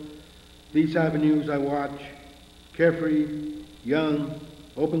Fresno. These avenues I watch, carefree, young,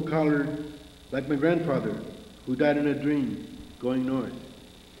 open-collared, like my grandfather, who died in a dream, going north.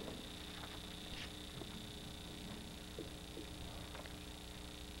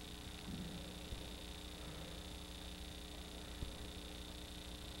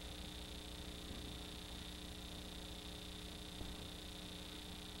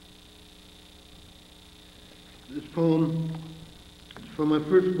 This poem is from my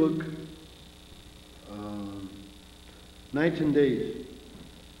first book, Nights and Days.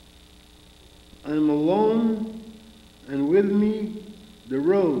 I am alone, and with me the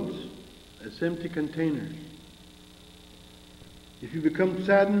roads as empty containers. If you become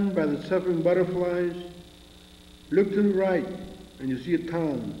saddened by the suffering butterflies, look to the right and you see a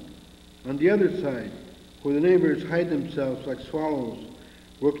town. On the other side, where the neighbors hide themselves like swallows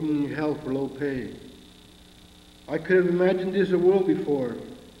working in hell for low pay. I could have imagined this a world before,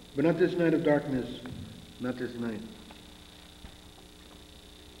 but not this night of darkness, not this night.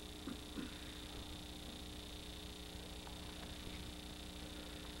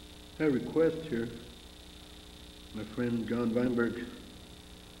 I have a request here. My friend John Weinberg,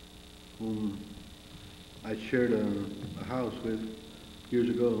 whom I shared a house with years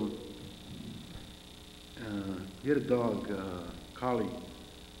ago, he had a dog, collie.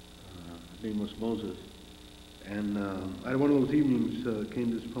 His name was Moses. And out of one of those evenings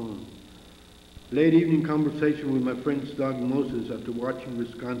came this poem. Late evening conversation with my friend's dog Moses after watching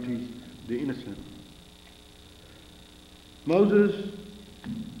Visconti's The Innocent. Moses,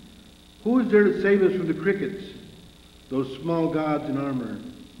 who is there to save us from the crickets? Those small gods in armor,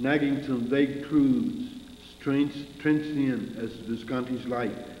 nagging some vague truths, transient as Visconti's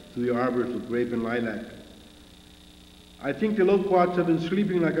light through the arbors of grape and lilac. I think the loquats have been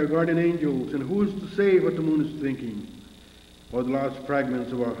sleeping like our guardian angels, and who is to say what the moon is thinking, or the lost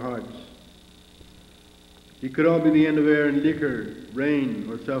fragments of our hearts? It could all be the end of air and liquor, rain,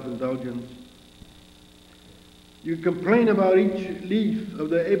 or self-indulgence. You complain about each leaf of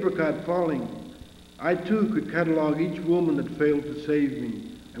the apricot falling. I too could catalog each woman that failed to save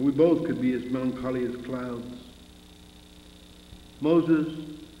me, and we both could be as melancholy as clouds. Moses,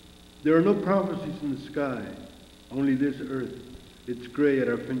 there are no prophecies in the sky. Only this earth, it's gray at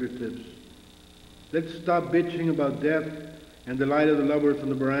our fingertips. Let's stop bitching about death and the light of the lovers on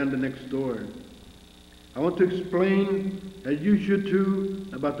the veranda next door. I want to explain, as you should too,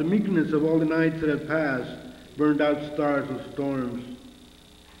 about the meekness of all the nights that have passed, burned out stars of storms.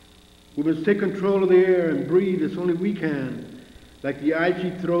 We must take control of the air and breathe as only we can, like the icy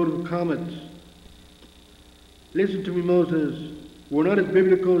throat of comets. Listen to me, Moses. We're not as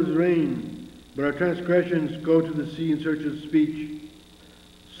biblical as rain, but our transgressions go to the sea in search of speech.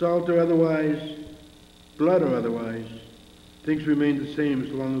 Salt or otherwise, blood or otherwise, things remain the same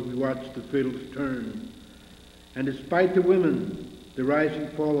so long as we watch the fiddles turn. And despite the women, the rise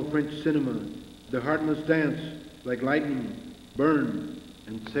and fall of French cinema, the heart must dance like lightning, burn,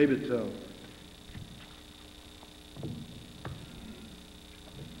 and save itself.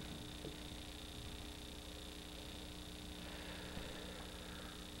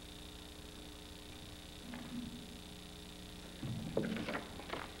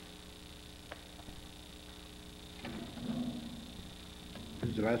 This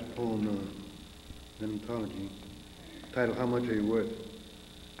is the last poem in an anthology, titled How Much Are You Worth?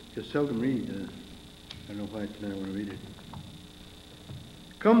 Just seldom read. I don't know why tonight I want to read it.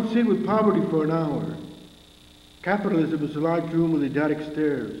 Come sit with poverty for an hour. Capitalism is a large room with idiotic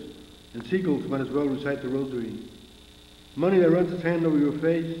stairs, and seagulls might as well recite the rosary. Money that runs its hand over your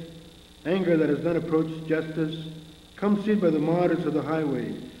face, anger that has not approached justice. Come sit by the martyrs of the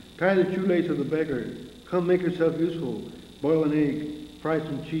highway, tie the shoelace of the beggar. Come make yourself useful, boil an egg, fry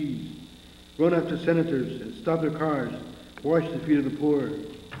some cheese. Run after senators and stop their cars, wash the feet of the poor.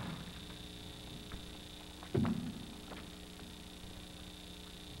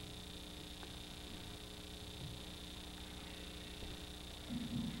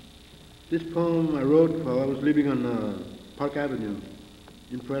 This poem I wrote while I was living on Park Avenue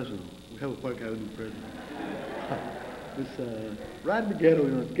in Fresno. We have a Park Avenue in Fresno. It's right in the ghetto,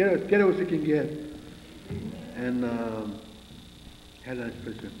 you know, ghetto as you can get. And had a nice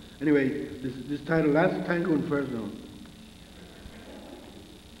picture. Anyway, this title, Last Tango in Fresno.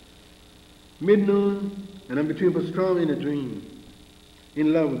 Mid-noon, and I'm between pastrami and a dream.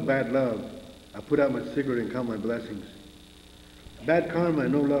 In love with bad love, I put out my cigarette and count my blessings. Bad karma,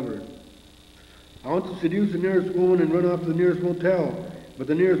 no lover. I want to seduce the nearest woman and run off to the nearest motel, but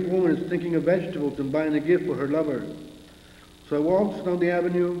the nearest woman is thinking of vegetables and buying a gift for her lover. So I waltz down the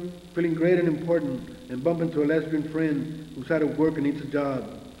avenue, feeling great and important, and bump into a lesbian friend who's out of work and needs a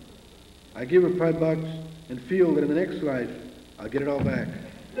job. I give her $5 and feel that in the next life, I'll get it all back.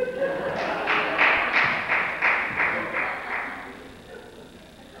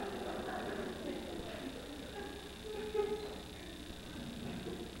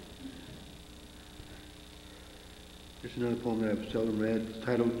 Here's another poem that I've seldom read. It's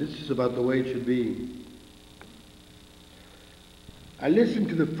titled, This is About the Way It Should Be. I listened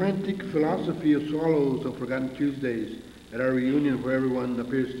to the frantic philosophy of swallows on Forgotten Tuesdays at our reunion where everyone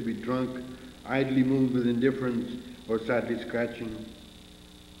appears to be drunk, idly moved with indifference, or sadly scratching.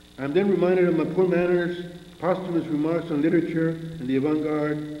 I am then reminded of my poor manners, posthumous remarks on literature and the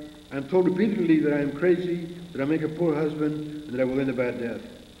avant-garde. I am told repeatedly that I am crazy, that I make a poor husband, and that I will end a bad death.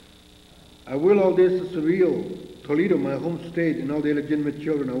 I will all this to Seville, Toledo, my home state, and all the illegitimate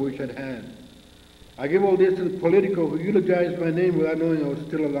children I wish I'd had. I give all this to the Politico who eulogized my name without knowing I was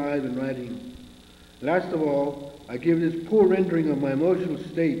still alive and writing. Last of all, I give this poor rendering of my emotional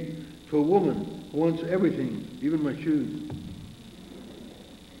state to a woman who wants everything, even my shoes.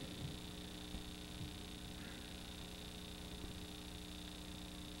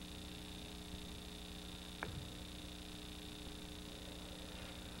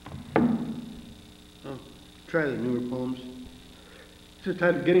 Try the newer poems. This is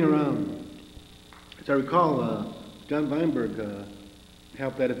titled Getting Around. As I recall, John Weinberg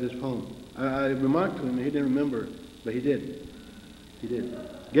helped edit this poem. I remarked to him that he didn't remember, but he did. He did.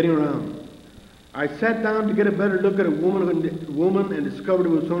 Getting Around. I sat down to get a better look at a woman and discovered it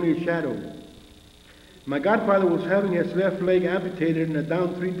was only a shadow. My godfather was having his left leg amputated and had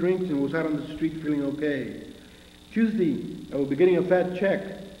downed 3 drinks and was out on the street feeling okay. Tuesday, I will be getting a fat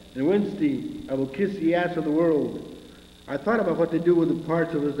check. And Wednesday, I will kiss the ass of the world. I thought about what they do with the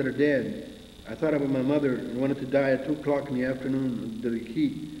parts of us that are dead. I thought about my mother and wanted to die at 2 o'clock in the afternoon under the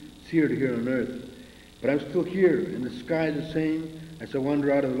heat seared here on earth. But I'm still here, and the sky is the same as I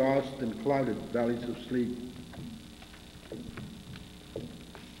wander out of lost and clouded valleys of sleep.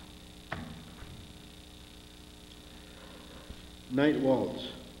 Night Waltz.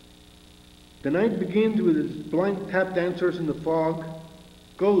 The night begins with its blind tap dancers in the fog,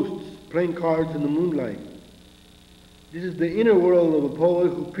 ghosts playing cards in the moonlight. This is the inner world of a poet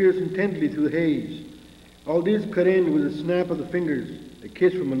who peers intently through the haze. All this cut in with a snap of the fingers, a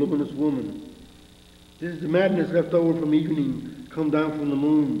kiss from a luminous woman. This is the madness left over from evening, come down from the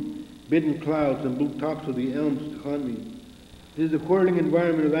moon, bidden clouds and blue tops of the elms to haunt me. This is the whirling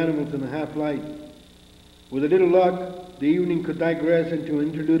environment of animals in the half-light. With a little luck, the evening could digress into an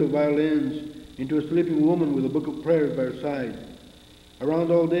interlude of violins, into a sleeping woman with a book of prayers by her side.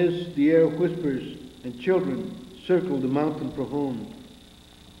 Around all this, the air whispers, and children circle the mountain for home.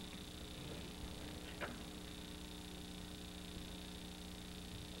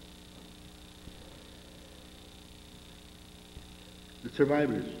 The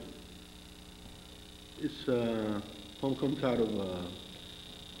Survivors. This poem comes out of a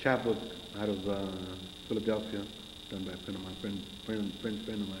chapbook out of Philadelphia, done by a friend of mine, friend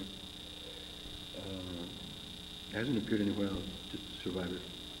of mine. It hasn't appeared anywhere else, just The Survivors.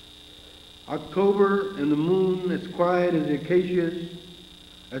 October and the moon as quiet as the acacias,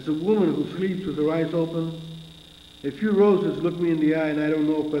 as a woman who sleeps with her eyes open. A few roses look me in the eye and I don't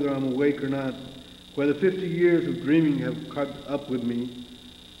know whether I'm awake or not, whether 50 years of dreaming have caught up with me.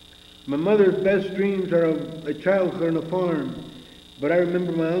 My mother's best dreams are of a childhood on a farm, but I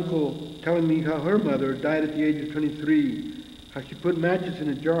remember my uncle telling me how her mother died at the age of 23, how she put matches in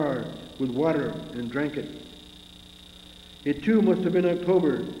a jar with water and drank it. It too must have been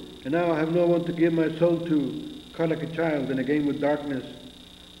October, and now I have no one to give my soul to, caught like a child in a game with darkness.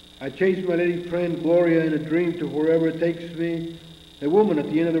 I chase my lady friend Gloria in a dream to wherever it takes me, a woman at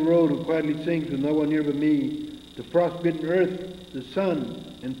the end of the road who quietly sings with no one near but me, the frost-bitten earth, the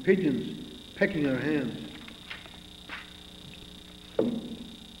sun, and pigeons pecking our hands.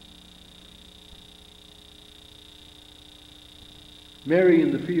 Mary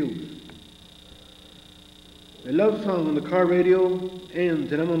in the Fields. A love song on the car radio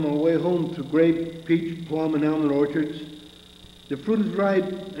ends, and I'm on my way home through grape, peach, plum, and almond orchards. The fruit is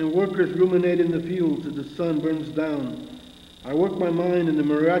ripe, and workers ruminate in the fields as the sun burns down. I work my mind, and the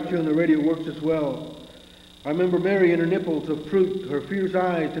mariachi on the radio works as well. I remember Mary and her nipples of fruit, her fierce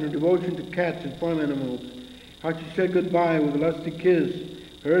eyes, and her devotion to cats and farm animals. How she said goodbye with a lusty kiss,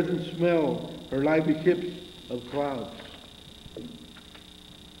 her earthen smell, her lively hips of clouds.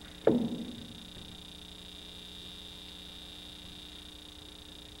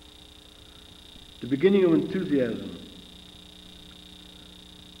 The beginning of enthusiasm.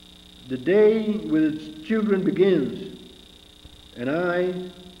 The day with its children begins, and I,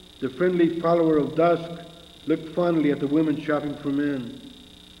 the friendly follower of dusk, look fondly at the women shopping for men.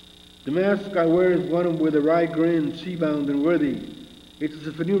 The mask I wear is one with a wry grin, sea-bound and worthy. It's as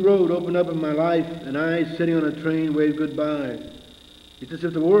if a new road opened up in my life, and I, sitting on a train, waved goodbye. It's as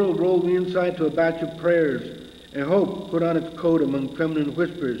if the world rolled me inside to a batch of prayers, and hope put on its coat among feminine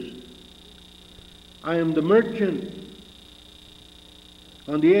whispers. I am the merchant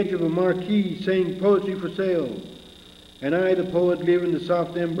on the edge of a marquee saying poetry for sale, and I, the poet, live in the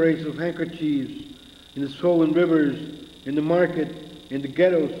soft embrace of handkerchiefs, in the swollen rivers, in the market, in the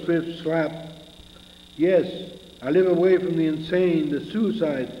ghetto's swift slap. Yes, I live away from the insane, the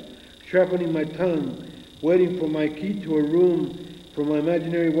suicides, sharpening my tongue, waiting for my key to a room, for my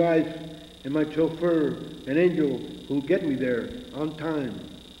imaginary wife and my chauffeur, an angel who'll get me there on time.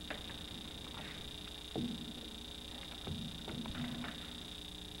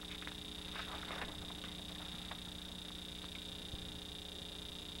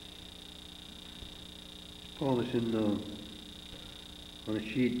 Poem is on a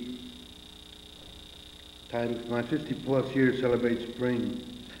sheet titled My 50 Plus Years Celebrate Spring.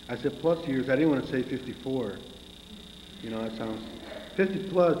 I said plus years, I didn't want to say 54. You know, that sounds, 50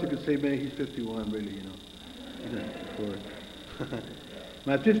 plus, you could say maybe he's 51 really, you know.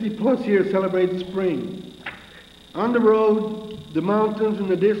 My 50 plus years celebrate spring. On the road, the mountains in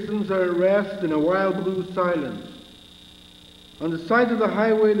the distance are at rest in a wild blue silence. On the sides of the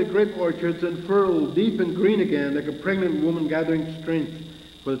highway, the grape orchards unfurl deep and green again, like a pregnant woman gathering strength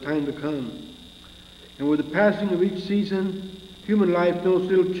for the time to come. And with the passing of each season, human life knows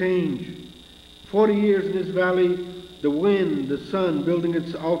little change. 40 years in this valley, the wind, the sun building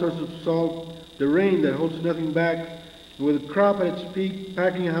its altars of salt, the rain that holds nothing back, and with a crop at its peak,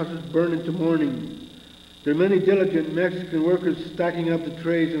 packing houses burn into mourning. There are many diligent Mexican workers stacking up the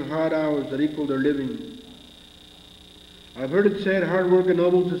trays in hard hours that equal their living. I've heard it said hard work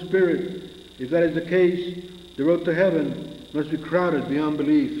ennobles the spirit. If that is the case, the road to heaven must be crowded beyond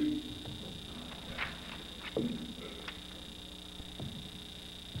belief.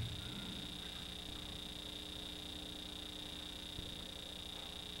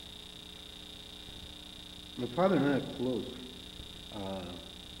 My father and I are close.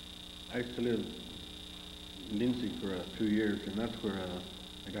 I used to live in Lindsay for 2 years, and that's where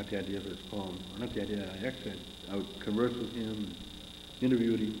I got the idea for this poem. Or not the idea, I would converse with him,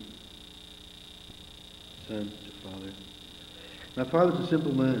 interviewed him. Son to father. My father's a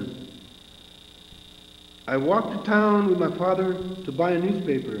simple man. I walked to town with my father to buy a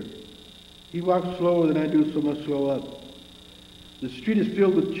newspaper. He walks slower than I do, so must slow up. The street is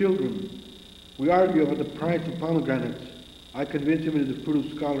filled with children. We argue over the price of pomegranates. I convince him it is the fruit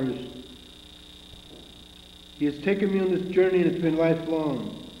of scholars. He has taken me on this journey and it's been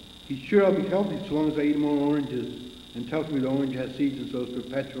lifelong. He's sure I'll be healthy so long as I eat more oranges, and tells me the orange has seeds and so it's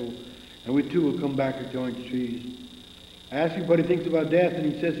perpetual, and we too will come back to the orange trees. I ask him what he thinks about death,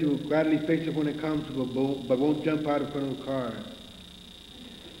 and he says he will gladly face it when it comes, but won't jump out in front of a car.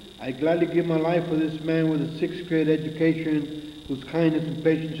 I gladly give my life for this man with a sixth grade education, whose kindness and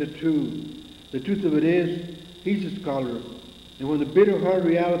patience are true. The truth of it is, he's a scholar, and when the bitter hard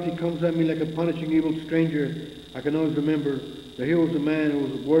reality comes at me like a punishing evil stranger, I can always remember that he was a man who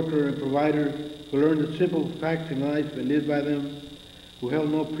was a worker and provider, who learned the simple facts in life and lived by them, who held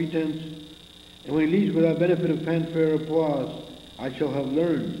no pretense. And when he leaves without benefit of fanfare or applause, I shall have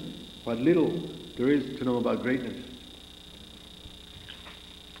learned what little there is to know about greatness.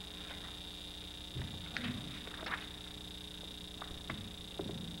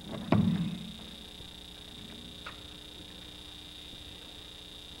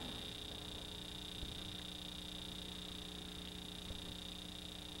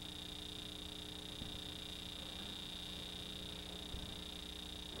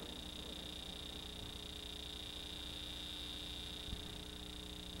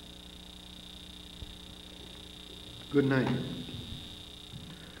 Good night.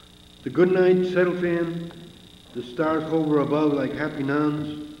 The good night settles in, the stars hover above like happy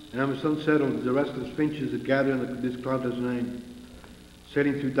nuns, and I'm as unsettled as the restless finches that gather in this cloudless night,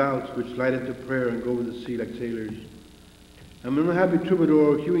 sailing through doubts which light into prayer and go over the sea like sailors. I'm an unhappy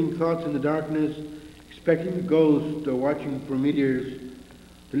troubadour, hewing thoughts in the darkness, expecting the ghost or watching for meteors.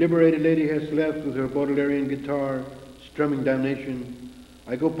 The liberated lady has left with her Baudelarian guitar, strumming damnation.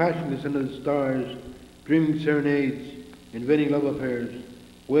 I go passionless under the stars, dreaming serenades, inventing love affairs,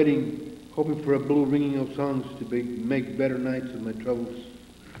 waiting, hoping for a blue ringing of songs to make better nights of my troubles.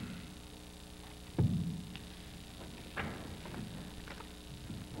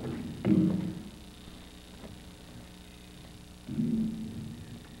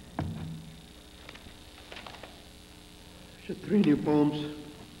 Just 3 new poems.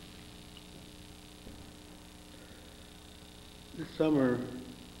 This summer,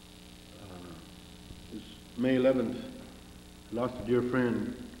 May 11th, I lost a dear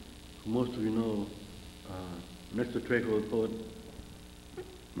friend who most of you know, Ernesto Trejo, the poet,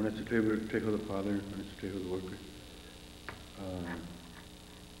 Ernesto Trejo, the father, Ernesto Trejo, the worker.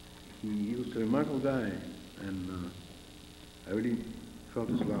 He was a remarkable guy, and I really felt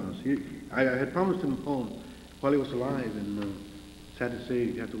his loss. I had promised him a poem while he was alive, and sad to say,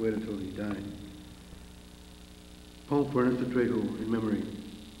 you have to wait until he died. Poem for Ernesto Trejo in memory.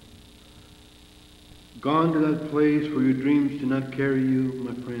 Gone to that place where your dreams do not carry you,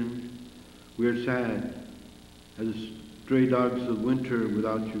 my friend. We are sad as stray dogs of winter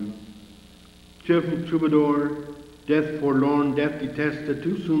without you. Cheerful troubadour, death forlorn, death detested,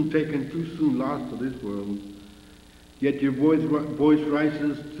 too soon taken, too soon lost to this world. Yet your voice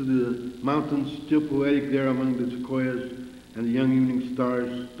rises to the mountains, still poetic there among the sequoias, and the young evening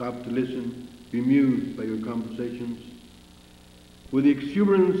stars stop to listen, bemused by your conversations. With the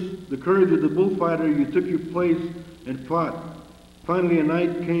exuberance, the courage of the bullfighter, you took your place and fought. Finally, a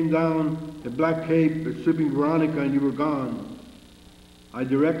night came down, a black cape, a sweeping Veronica, and you were gone. I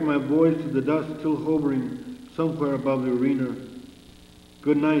direct my voice to the dust still hovering somewhere above the arena.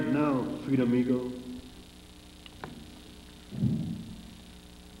 Good night now, sweet amigo.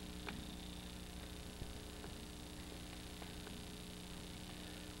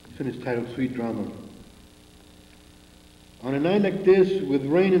 This one is titled Sweet Drama. On a night like this, with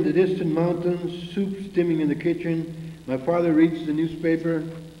rain in the distant mountains, soup steaming in the kitchen, my father reads the newspaper,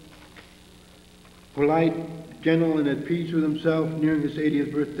 polite, gentle, and at peace with himself, nearing his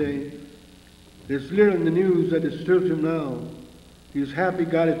 80th birthday. There's little in the news that disturbs him now. He is happy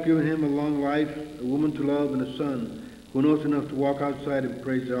God has given him a long life, a woman to love, and a son who knows enough to walk outside and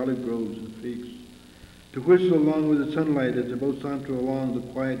praise the olive groves and figs, to whistle along with the sunlight as the boat saunter along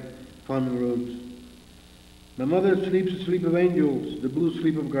the quiet farming roads. My mother sleeps the sleep of angels, the blue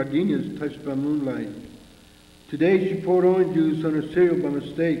sleep of gardenias touched by moonlight. Today she poured orange juice on her cereal by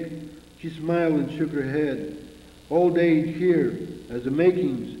mistake. She smiled and shook her head. Old age here as the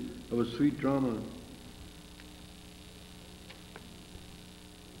makings of a sweet drama.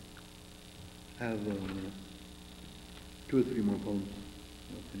 I have 2 or 3 more poems.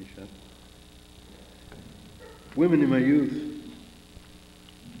 I'll finish up. Women in my youth.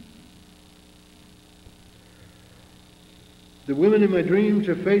 The women in my dreams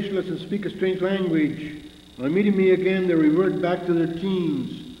are faceless and speak a strange language. On meeting me again, they revert back to their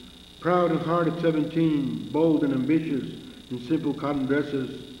teens, proud and hard at 17, bold and ambitious in simple cotton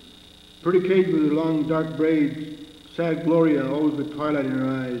dresses. Pretty Kate with her long dark braids, sad Gloria, always with twilight in her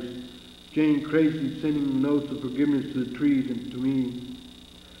eyes, Jane crazily sending notes of forgiveness to the trees and to me.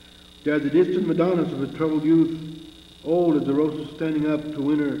 They are the distant Madonnas of a troubled youth, old as the roses standing up to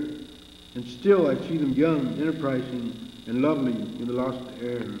winter, and still I see them young, enterprising, and lovely in the lost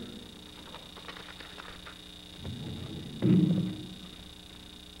air.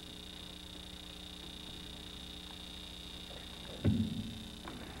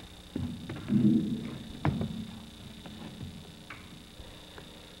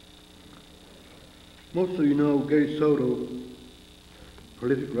 Most of you know Gary Soto,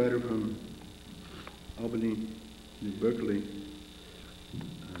 prolific writer from Albany, Berkeley.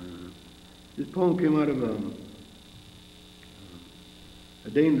 This poem came out of a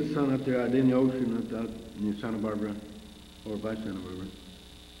day in the sun out there, a day in the ocean out near Santa Barbara, or by Santa Barbara.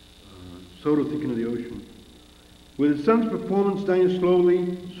 Soto thinking of the ocean. With the sun's performance dying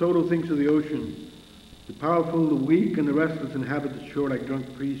slowly, Soto thinks of the ocean. The powerful, the weak, and the restless inhabit the shore like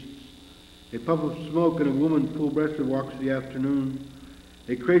drunk priests. A puff of smoke and a woman full-breasted walks the afternoon.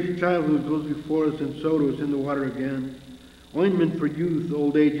 A crazy childhood goes before us and Soto is in the water again. Ointment for youth,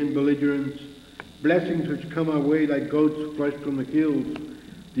 old age, and belligerence. Blessings which come our way like goats flushed from the hills.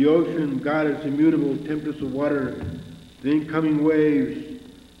 The ocean, goddess immutable, temptress of water. The incoming waves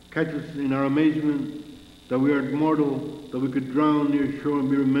catch us in our amazement that we are mortal, that we could drown near shore and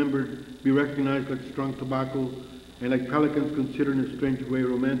be remembered, be recognized like strong tobacco, and like pelicans considered in a strange way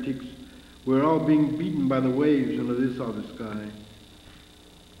romantics. We're all being beaten by the waves under this August sky.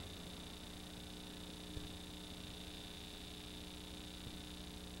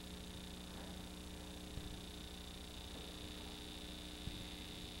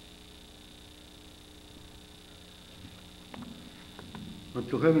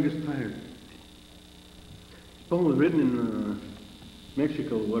 Until heaven gets tired. This poem was written in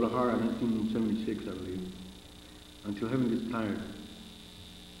Mexico, Guadalajara, 1976, I believe. Until heaven gets tired.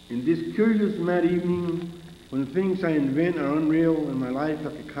 In this curious mad evening, when the things I invent are unreal and my life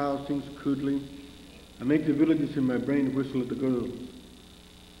like a cow sings crudely, I make the villages in my brain whistle at the girls.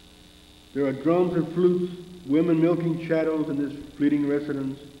 There are drums and flutes, women milking shadows in this fleeting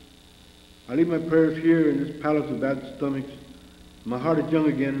residence. I leave my prayers here in this palace of bad stomachs. My heart is young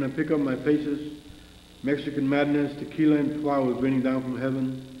again, and I pick up my faces, Mexican madness, tequila and flowers raining down from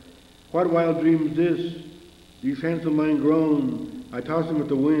heaven. What wild dream is this? These hands of mine groan. I toss them with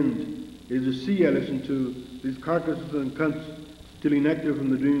the wind. It is the sea I listen to, these carcasses and cunts stealing nectar from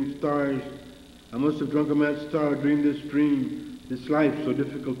the dreaming stars. I must have drunk a mad star, dreamed this dream, this life so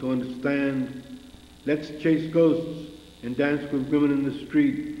difficult to understand. Let's chase ghosts and dance with women in the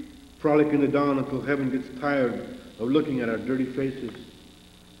street, frolic in the dawn until heaven gets tired of looking at our dirty faces.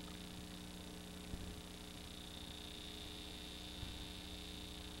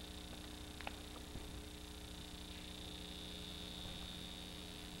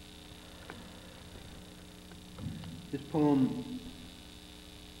 This poem,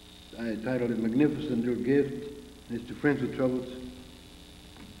 I titled it Magnificent Your Gift, and it's to friends with troubles.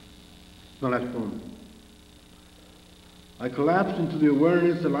 It's my last poem. I collapsed into the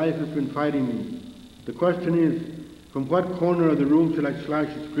awareness that life has been fighting me. The question is, from what corner of the room shall I slash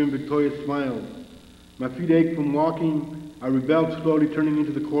its grim victorious smile? My feet ache from walking. I rebelled, slowly turning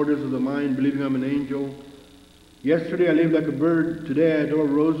into the corridors of the mind, believing I'm an angel. Yesterday I lived like a bird. Today I adore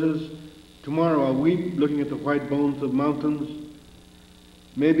roses. Tomorrow I'll weep, looking at the white bones of mountains.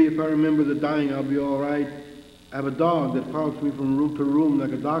 Maybe if I remember the dying, I'll be all right. I have a dog that follows me from room to room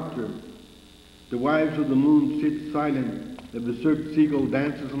like a doctor. The wives of the moon sit silent. The berserk seagull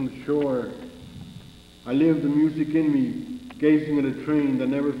dances on the shore. I live the music in me, gazing at a train that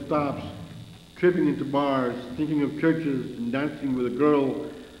never stops, tripping into bars, thinking of churches, and dancing with a girl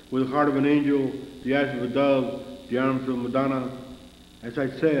with the heart of an angel, the eyes of a dove, the arms of Madonna. As I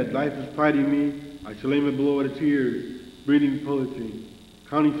said, life is fighting me. I shall aim it below at its ears, breathing poetry,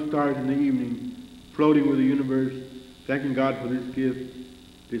 counting stars in the evening, floating with the universe, thanking God for this gift,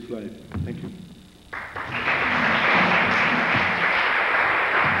 this life. Thank you.